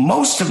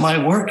 Most of my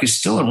work is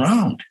still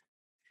around.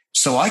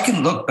 So I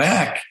can look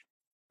back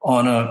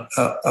on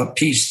a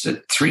piece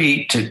that's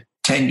 3 to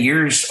 10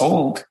 years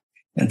old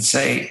and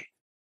say,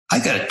 I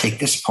got to take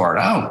this part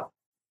out.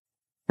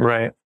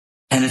 Right.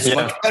 And it's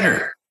much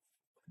better.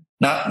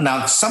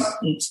 Now,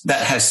 something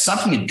that has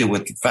something to do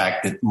with the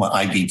fact that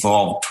I've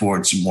evolved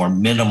towards a more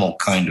minimal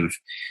kind of,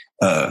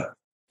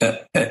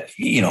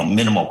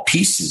 minimal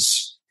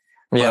pieces.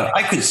 Yeah.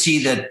 I could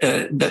see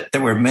that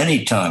there were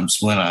many times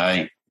when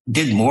I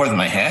did more than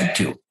I had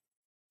to.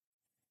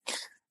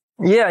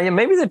 Yeah.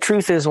 Maybe the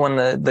truth is when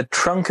the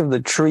trunk of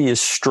the tree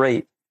is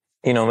straight,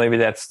 maybe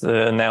that's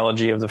the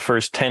analogy of the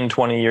first 10,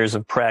 20 years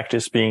of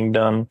practice being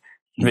done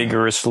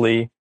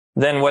vigorously.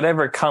 Then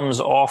whatever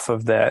comes off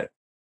of that,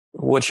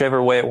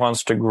 whichever way it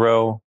wants to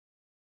grow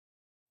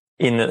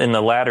in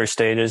the latter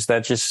stages,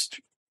 that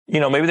just,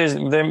 maybe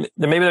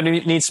there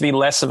needs to be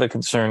less of a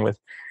concern with,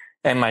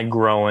 am I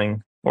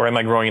growing or am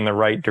I growing in the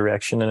right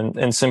direction,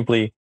 and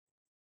simply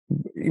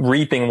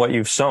reaping what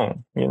you've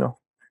sown,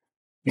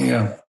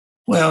 Yeah.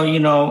 Well,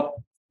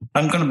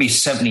 I'm going to be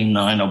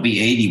 79. I'll be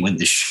 80 when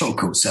the show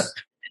goes up.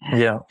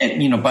 Yeah.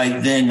 And, by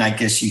then, I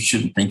guess you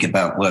shouldn't think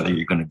about whether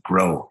you're going to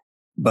grow.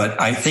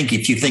 But I think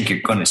if you think you're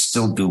going to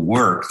still do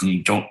work, then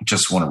you don't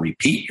just want to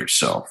repeat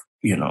yourself,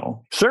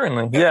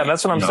 Certainly. Yeah,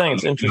 that's what I'm saying.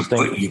 It's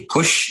interesting.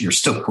 You're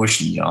still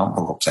pushing the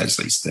envelopes, as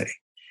they say.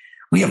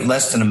 We have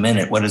less than a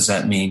minute. What does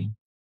that mean?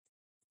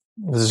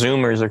 The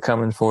Zoomers are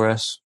coming for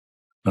us.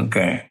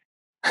 Okay.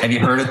 Have you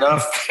heard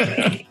enough?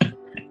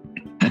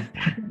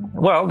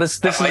 Well, this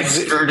is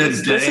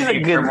a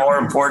good. More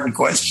important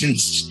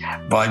questions.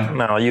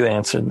 No, you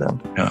answered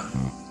them. Yeah.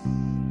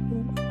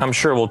 I'm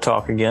sure we'll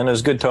talk again. It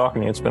was good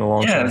talking to you. It's been a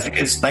long time. Yeah,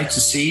 it's nice to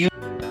see you.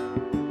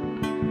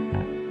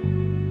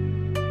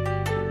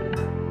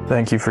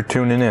 Thank you for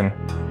tuning in.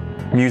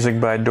 Music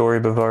by Dori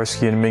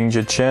Bavarsky and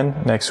Mingja Chen.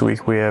 Next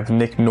week we have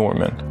Nick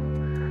Norman.